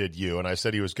 as did you, and I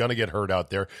said he was going to get hurt out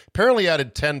there. Apparently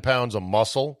added 10 pounds of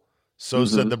muscle, so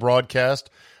said the broadcast.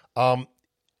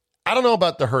 I don't know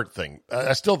about the hurt thing.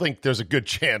 I still think there's a good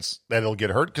chance that he'll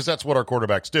get hurt because that's what our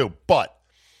quarterbacks do, but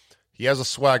he has a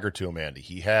swagger to him, Andy.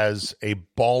 He has a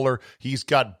baller. He's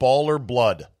got baller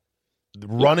blood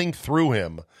running through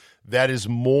him that is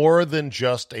more than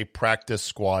just a practice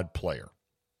squad player.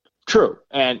 True.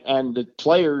 And the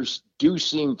players do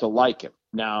seem to like him.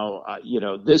 Now,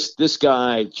 this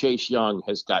guy, Chase Young,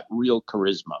 has got real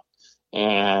charisma.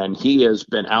 And he has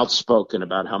been outspoken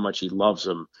about how much he loves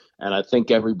him. And I think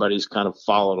everybody's kind of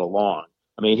followed along.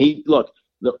 I mean,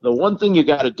 the one thing you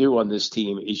got to do on this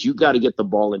team is you got to get the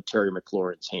ball in Terry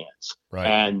McLaurin's hands. Right.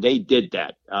 And they did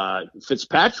that.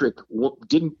 Fitzpatrick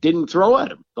didn't throw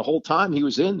at him the whole time he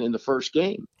was in the first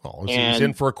game. Oh, he was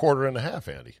in for a quarter and a half,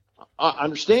 Andy. I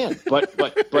understand, but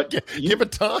give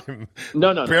it time.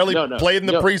 No, barely played in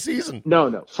the preseason.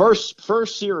 No.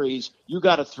 First series, you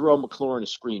got to throw McLaurin a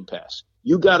screen pass.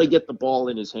 You got to get the ball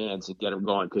in his hands and get him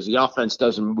going because the offense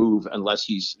doesn't move unless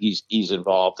he's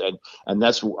involved, and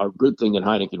that's a good thing that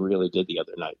Heineken really did the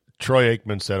other night. Troy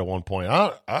Aikman said at one point,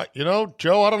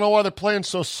 Joe, I don't know why they're playing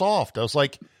so soft. I was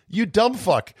like, you dumb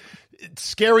fuck.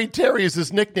 Scary Terry is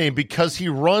his nickname because he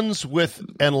runs with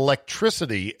an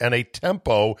electricity and a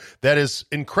tempo that is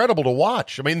incredible to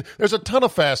watch. I mean, there's a ton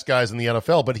of fast guys in the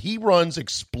NFL, but he runs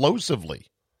explosively.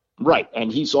 Right,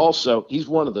 and he's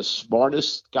one of the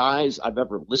smartest guys I've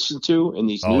ever listened to in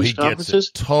these news conferences.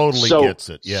 Gets it. Totally gets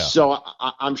it, yeah. So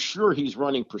I'm sure he's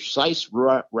running precise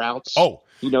routes. Oh,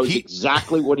 he knows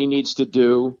exactly what he needs to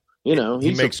do.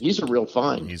 He's a real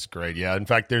find. He's great, yeah. In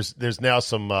fact, there's now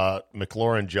some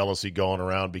McLaurin jealousy going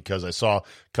around because I saw a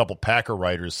couple Packer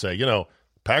writers say,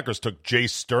 Packers took Jay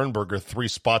Sternberger 3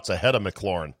 spots ahead of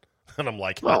McLaurin. And I'm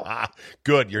like,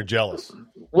 good, you're jealous.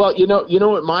 Well, you know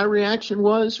what my reaction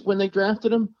was when they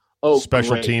drafted him? Oh,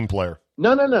 special great. Team player.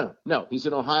 No. He's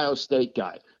an Ohio State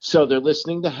guy. So they're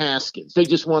listening to Haskins. They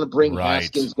just want to bring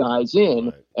Haskins guys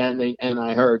in. Right. And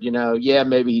I heard,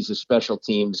 maybe he's a special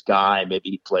teams guy. Maybe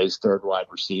he plays third wide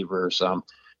receiver or something.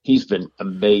 He's been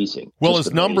amazing. Well,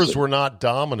 his numbers were not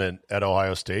dominant at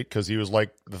Ohio State because he was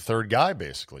like the third guy,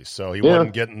 basically. So he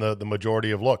wasn't getting the majority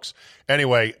of looks.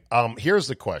 Anyway, here's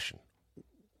the question.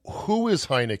 Who is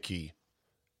Heineke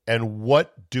and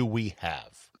what do we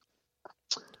have?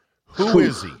 Who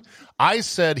is he? I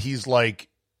said he's like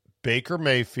Baker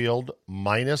Mayfield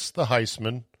minus the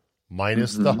Heisman,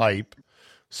 minus the hype,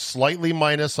 slightly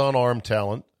minus on arm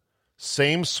talent,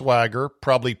 same swagger,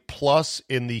 probably plus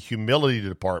in the humility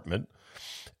department.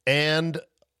 And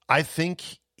I think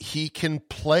he can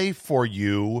play for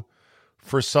you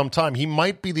for some time. He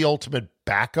might be the ultimate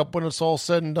backup when it's all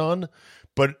said and done.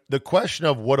 But the question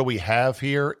of what do we have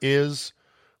here is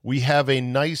we have a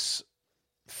nice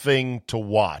thing to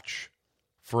watch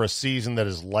for a season that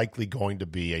is likely going to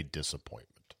be a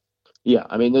disappointment. Yeah,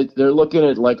 I mean, they're looking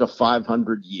at like a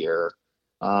 500 year.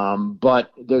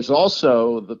 But there's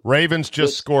also the Ravens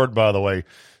just scored, by the way,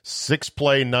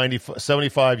 6-play,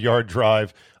 75-yard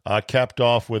drive, capped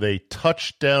off with a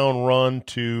touchdown run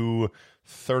to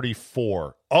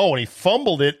 34. Oh, and he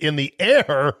fumbled it in the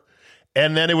air,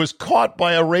 and then it was caught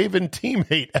by a Raven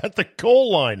teammate at the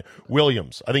goal line.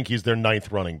 Williams, I think he's their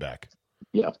 9th running back.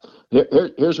 Yeah.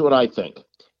 Here's what I think.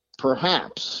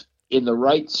 Perhaps in the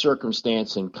right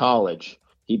circumstance in college,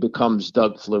 he becomes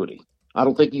Doug Flutie. I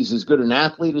don't think he's as good an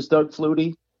athlete as Doug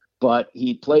Flutie, but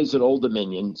he plays at Old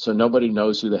Dominion, so nobody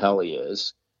knows who the hell he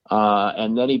is.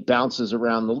 And then he bounces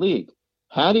around the league.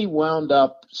 Had he wound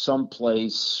up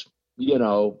someplace,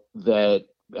 that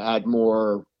had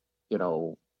more,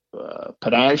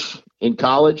 panache in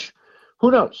college,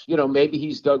 who knows? Maybe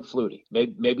he's Doug Flutie.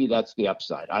 Maybe that's the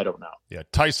upside. I don't know. Yeah,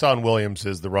 Tyson Williams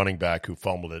is the running back who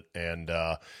fumbled it, and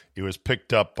it was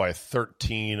picked up by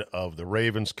 13 of the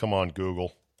Ravens. Come on,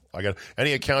 Google. I got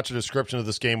any account or description of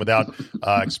this game without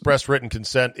express written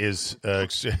consent is.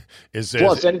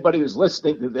 Plus, anybody who's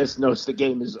listening to this knows the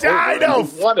game is over. I know.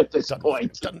 One at this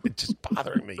point. It's just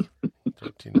bothering me.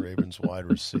 13 Ravens wide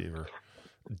receiver,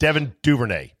 Devin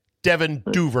Duvernay.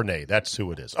 That's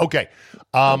who it is. Okay.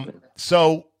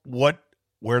 So what?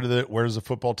 Where does the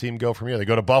football team go from here? They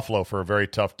go to Buffalo for a very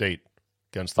tough date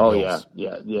against the Bills.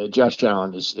 Yeah. Josh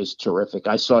Allen is terrific.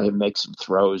 I saw him make some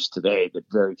throws today that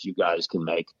very few guys can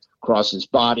make. Cross his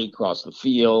body, cross the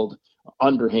field.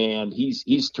 underhand.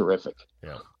 He's terrific.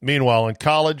 Yeah. Meanwhile, in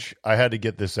college, I had to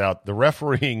get this out. The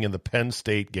refereeing in the Penn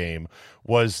State game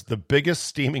was the biggest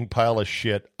steaming pile of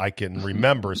shit I can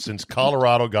remember since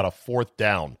Colorado got a fourth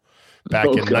down back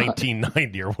in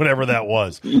 1990 or whatever that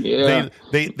was. Yeah.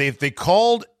 They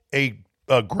called a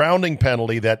grounding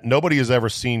penalty that nobody has ever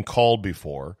seen called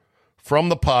before from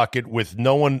the pocket with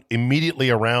no one immediately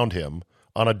around him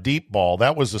on a deep ball.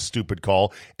 That was a stupid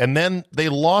call. And then they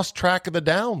lost track of the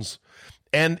downs.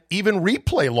 And even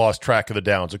replay lost track of the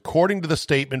downs, according to the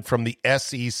statement from the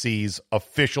SEC's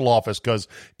official office, because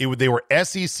they were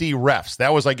SEC refs.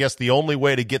 That was, I guess, the only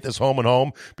way to get this home and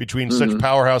home between such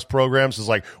powerhouse programs is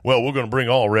like, well, we're going to bring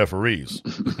all referees.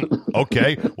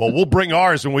 Okay, well, we'll bring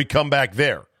ours when we come back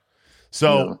there.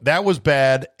 So that was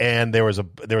bad, and there was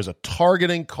a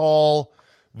targeting call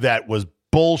that was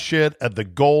bullshit at the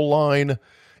goal line.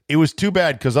 It was too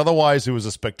bad because otherwise it was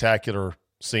a spectacular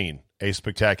scene. A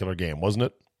spectacular game, wasn't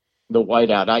it? The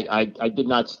whiteout. I did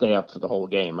not stay up for the whole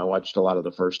game. I watched a lot of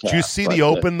the first half. Did you see the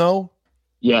Open, though?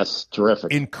 Yes,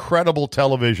 terrific. Incredible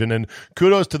television, and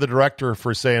kudos to the director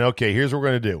for saying, okay, here's what we're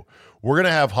going to do. We're going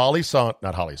to have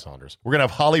not Holly Saunders. We're going to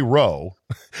have Holly Rowe.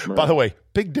 Right. By the way,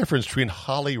 big difference between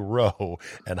Holly Rowe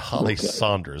and Holly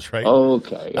Saunders, right?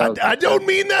 Okay. I don't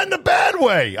mean that in a bad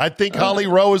way. I think Holly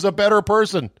Rowe is a better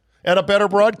person and a better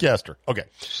broadcaster. Okay.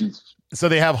 So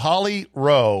they have Holly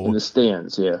Rowe in the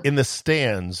stands, in the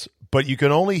stands, but you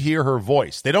can only hear her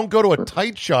voice. They don't go to a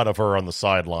tight shot of her on the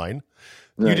sideline.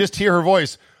 Right. You just hear her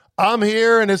voice. I'm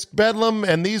here, and it's Bedlam,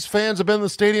 and these fans have been in the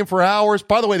stadium for hours.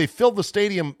 By the way, they filled the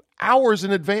stadium hours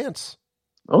in advance.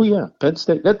 Oh, yeah. Penn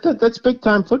State. That's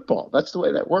big-time football. That's the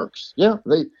way that works. Yeah.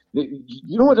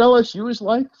 You know what LSU is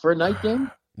like for a night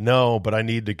game? No, but I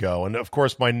need to go. And, of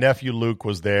course, my nephew Luke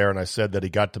was there, and I said that he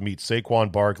got to meet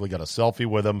Saquon Barkley, got a selfie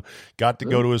with him, got to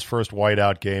go to his first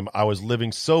whiteout game. I was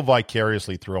living so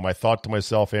vicariously through him. I thought to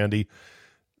myself, Andy,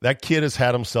 that kid has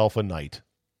had himself a night,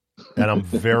 and I'm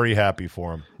very happy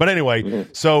for him. But anyway,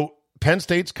 so Penn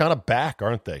State's kind of back,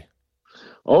 aren't they?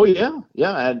 Oh, yeah.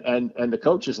 And the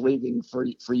coach is leaving for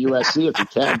USC if he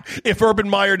can. If Urban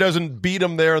Meyer doesn't beat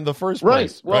him there in the first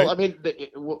place. Well, right? I mean,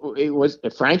 it was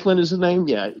Franklin is his name?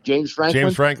 Yeah, James Franklin.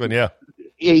 James Franklin, yeah.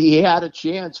 He had a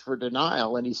chance for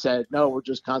denial, and he said, no, we're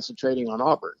just concentrating on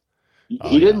Auburn.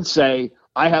 He didn't say,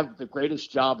 I have the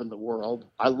greatest job in the world.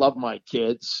 I love my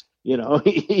kids. You know,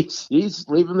 he's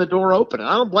leaving the door open. And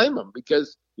I don't blame him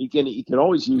because he can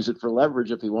always use it for leverage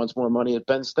if he wants more money at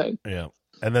Penn State. Yeah.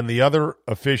 And then the other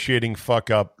officiating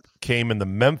fuck-up came in the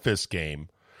Memphis game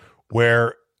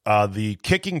where the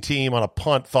kicking team on a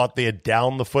punt thought they had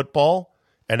downed the football,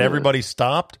 and everybody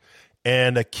stopped,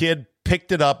 and a kid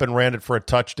picked it up and ran it for a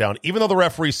touchdown, even though the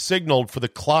referee signaled for the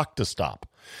clock to stop.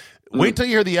 Wait till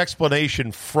you hear the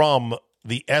explanation from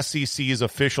the SEC's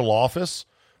official office.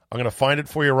 I'm going to find it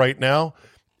for you right now.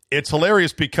 It's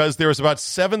hilarious because there was about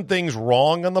 7 things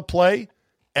wrong on the play,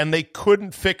 and they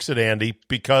couldn't fix it, Andy,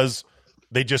 because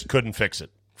they just couldn't fix it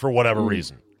for whatever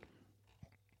reason.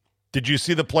 Did you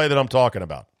see the play that I'm talking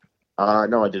about?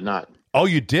 No, I did not. Oh,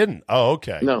 you didn't? Oh,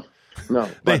 okay. No.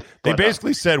 They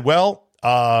basically said, well,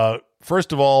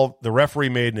 first of all, the referee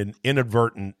made an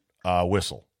inadvertent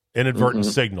inadvertent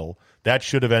signal. That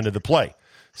should have ended the play.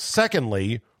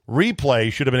 Secondly,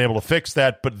 replay should have been able to fix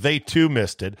that, but they too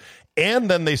missed it. And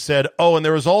then they said, and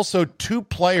there was also 2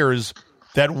 players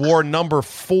that wore number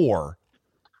 4.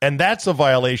 And that's a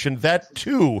violation. That,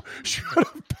 too, should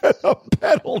have been a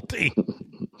penalty.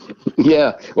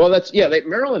 Yeah. Well,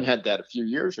 Maryland had that a few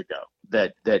years ago.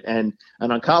 And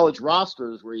on college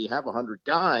rosters where you have 100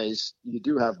 guys, you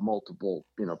do have multiple,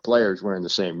 players wearing the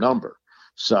same number.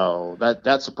 So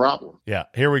that's a problem. Yeah,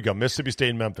 here we go. Mississippi State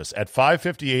and Memphis. At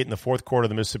 5:58 in the fourth quarter of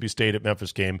the Mississippi State at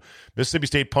Memphis game, Mississippi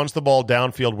State punts the ball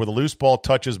downfield where the loose ball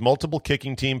touches multiple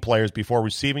kicking team players before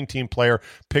receiving team player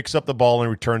picks up the ball and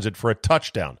returns it for a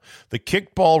touchdown. The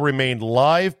kick ball remained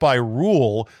live by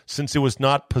rule since it was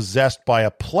not possessed by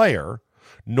a player,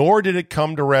 nor did it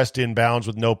come to rest inbounds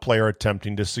with no player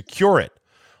attempting to secure it.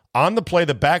 On the play,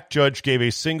 the back judge gave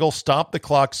a single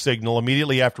stop-the-clock signal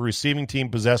immediately after receiving team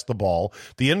possessed the ball.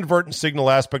 The inadvertent signal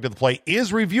aspect of the play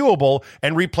is reviewable,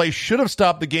 and replay should have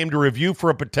stopped the game to review for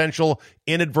a potential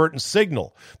inadvertent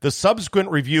signal. The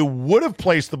subsequent review would have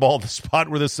placed the ball at the spot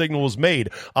where the signal was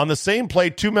made. On the same play,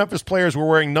 2 Memphis players were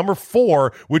wearing number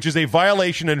 4, which is a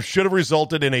violation and should have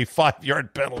resulted in a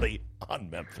 5-yard penalty on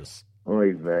Memphis.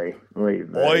 Oy vey.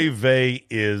 Oy vey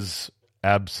is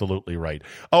absolutely right.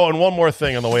 Oh, and one more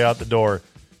thing on the way out the door.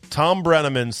 Tom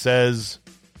Brenneman says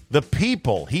the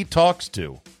people he talks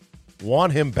to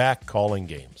want him back calling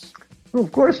games. Well,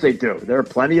 of course they do. There are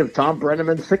plenty of Tom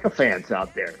Brenneman sycophants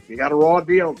out there. You got a raw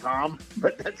deal, Tom,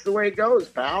 but that's the way it goes,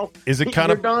 pal. Is it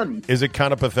kind of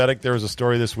pathetic? There was a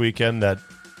story this weekend that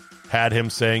had him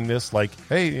saying this, like,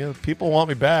 "Hey, people want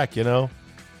me back,"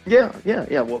 Yeah.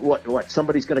 What?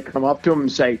 Somebody's going to come up to him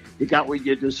and say, "You got what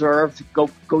you deserved.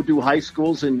 Go do high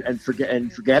schools and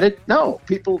forget it." No,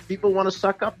 people want to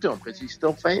suck up to him because he's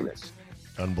still famous.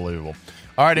 Unbelievable.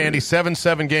 All right, Andy,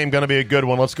 7-7 game, going to be a good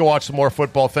one. Let's go watch some more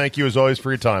football. Thank you, as always,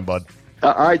 for your time, bud.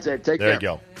 All right, Zed, take care. There you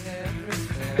go.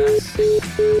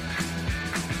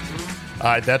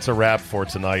 All right, that's a wrap for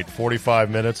tonight. 45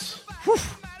 minutes. Whew.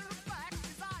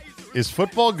 Is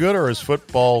football good or is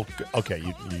football... Okay,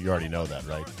 you already know that,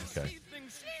 right? Okay.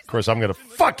 Of course, I'm going to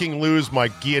fucking lose my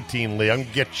guillotine league. I'm going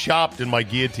to get chopped in my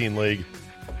guillotine league.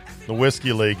 The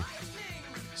whiskey league.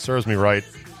 Serves me right.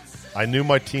 I knew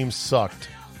my team sucked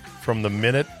from the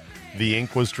minute the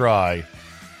ink was dry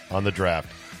on the draft.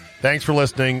 Thanks for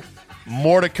listening.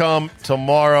 More to come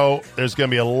tomorrow. There's going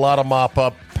to be a lot of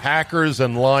mop-up. Packers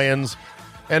and Lions.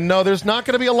 And no, there's not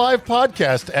going to be a live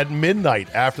podcast at midnight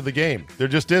after the game. There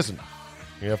just isn't.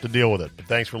 You have to deal with it. But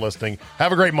thanks for listening.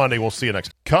 Have a great Monday. We'll see you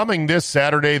next. Coming this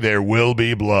Saturday, there will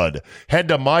be blood. Head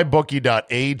to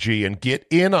mybookie.ag and get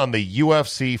in on the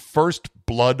UFC First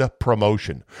Blood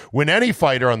promotion. When any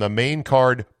fighter on the main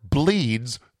card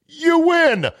bleeds, you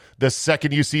win. The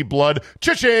second you see blood,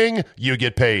 cha-ching, you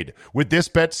get paid. With this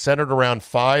bet centered around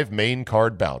 5 main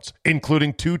card bouts,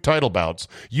 including 2 title bouts,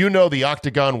 you know the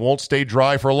octagon won't stay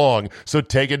dry for long, so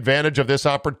take advantage of this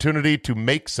opportunity to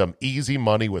make some easy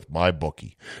money with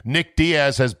MyBookie. Nick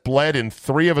Diaz has bled in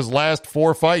 3 of his last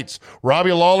 4 fights.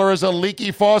 Robbie Lawler is a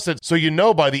leaky faucet, so you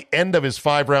know by the end of his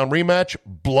 5-round rematch,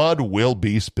 blood will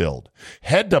be spilled.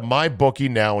 Head to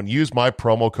MyBookie now and use my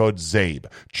promo code ZABE.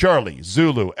 Charlie,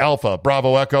 Zulu, Alpha,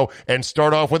 Bravo, Echo, and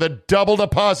start off with a double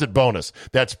deposit bonus.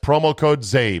 That's promo code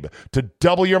ZABE to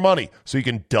double your money so you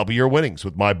can double your winnings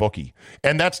with MyBookie.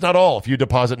 And that's not all. If you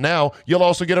deposit now, you'll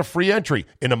also get a free entry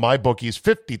into MyBookie's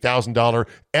 $50,000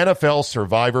 NFL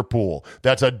Survivor Pool.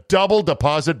 That's a double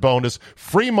deposit bonus,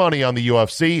 free money on the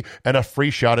UFC, and a free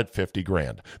shot at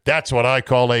 $50,000. That's what I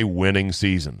call a winning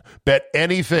season. Bet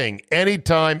anything,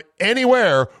 anytime,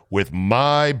 anywhere with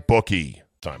MyBookie.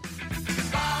 Time.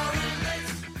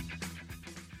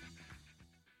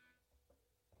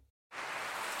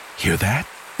 Hear that?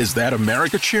 Is that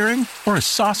America cheering or a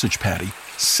sausage patty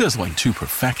sizzling to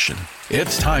perfection?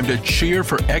 It's time to cheer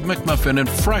for Egg McMuffin and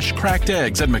fresh cracked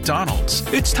eggs at McDonald's.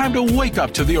 It's time to wake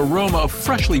up to the aroma of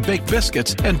freshly baked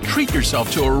biscuits and treat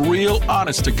yourself to a real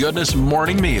honest-to-goodness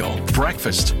morning meal.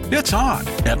 Breakfast, it's on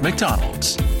at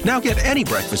McDonald's. Now get any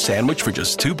breakfast sandwich for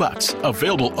just $2.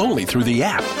 Available only through the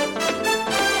app.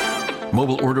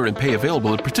 Mobile order and pay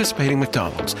available at participating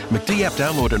McDonald's. McD app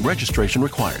download and registration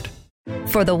required.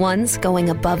 For the ones going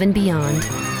above and beyond.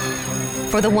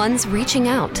 For the ones reaching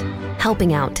out,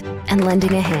 helping out, and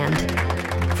lending a hand.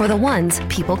 For the ones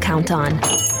people count on.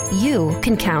 You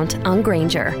can count on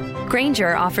Grainger.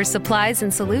 Grainger offers supplies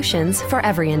and solutions for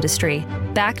every industry.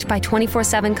 Backed by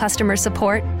 24/7 customer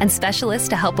support and specialists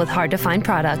to help with hard-to-find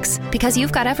products. Because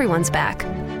you've got everyone's back.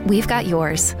 We've got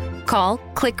yours. Call,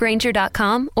 click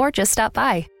Grainger.com, or just stop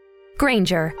by.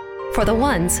 Grainger, for the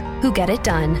ones who get it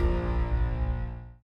done.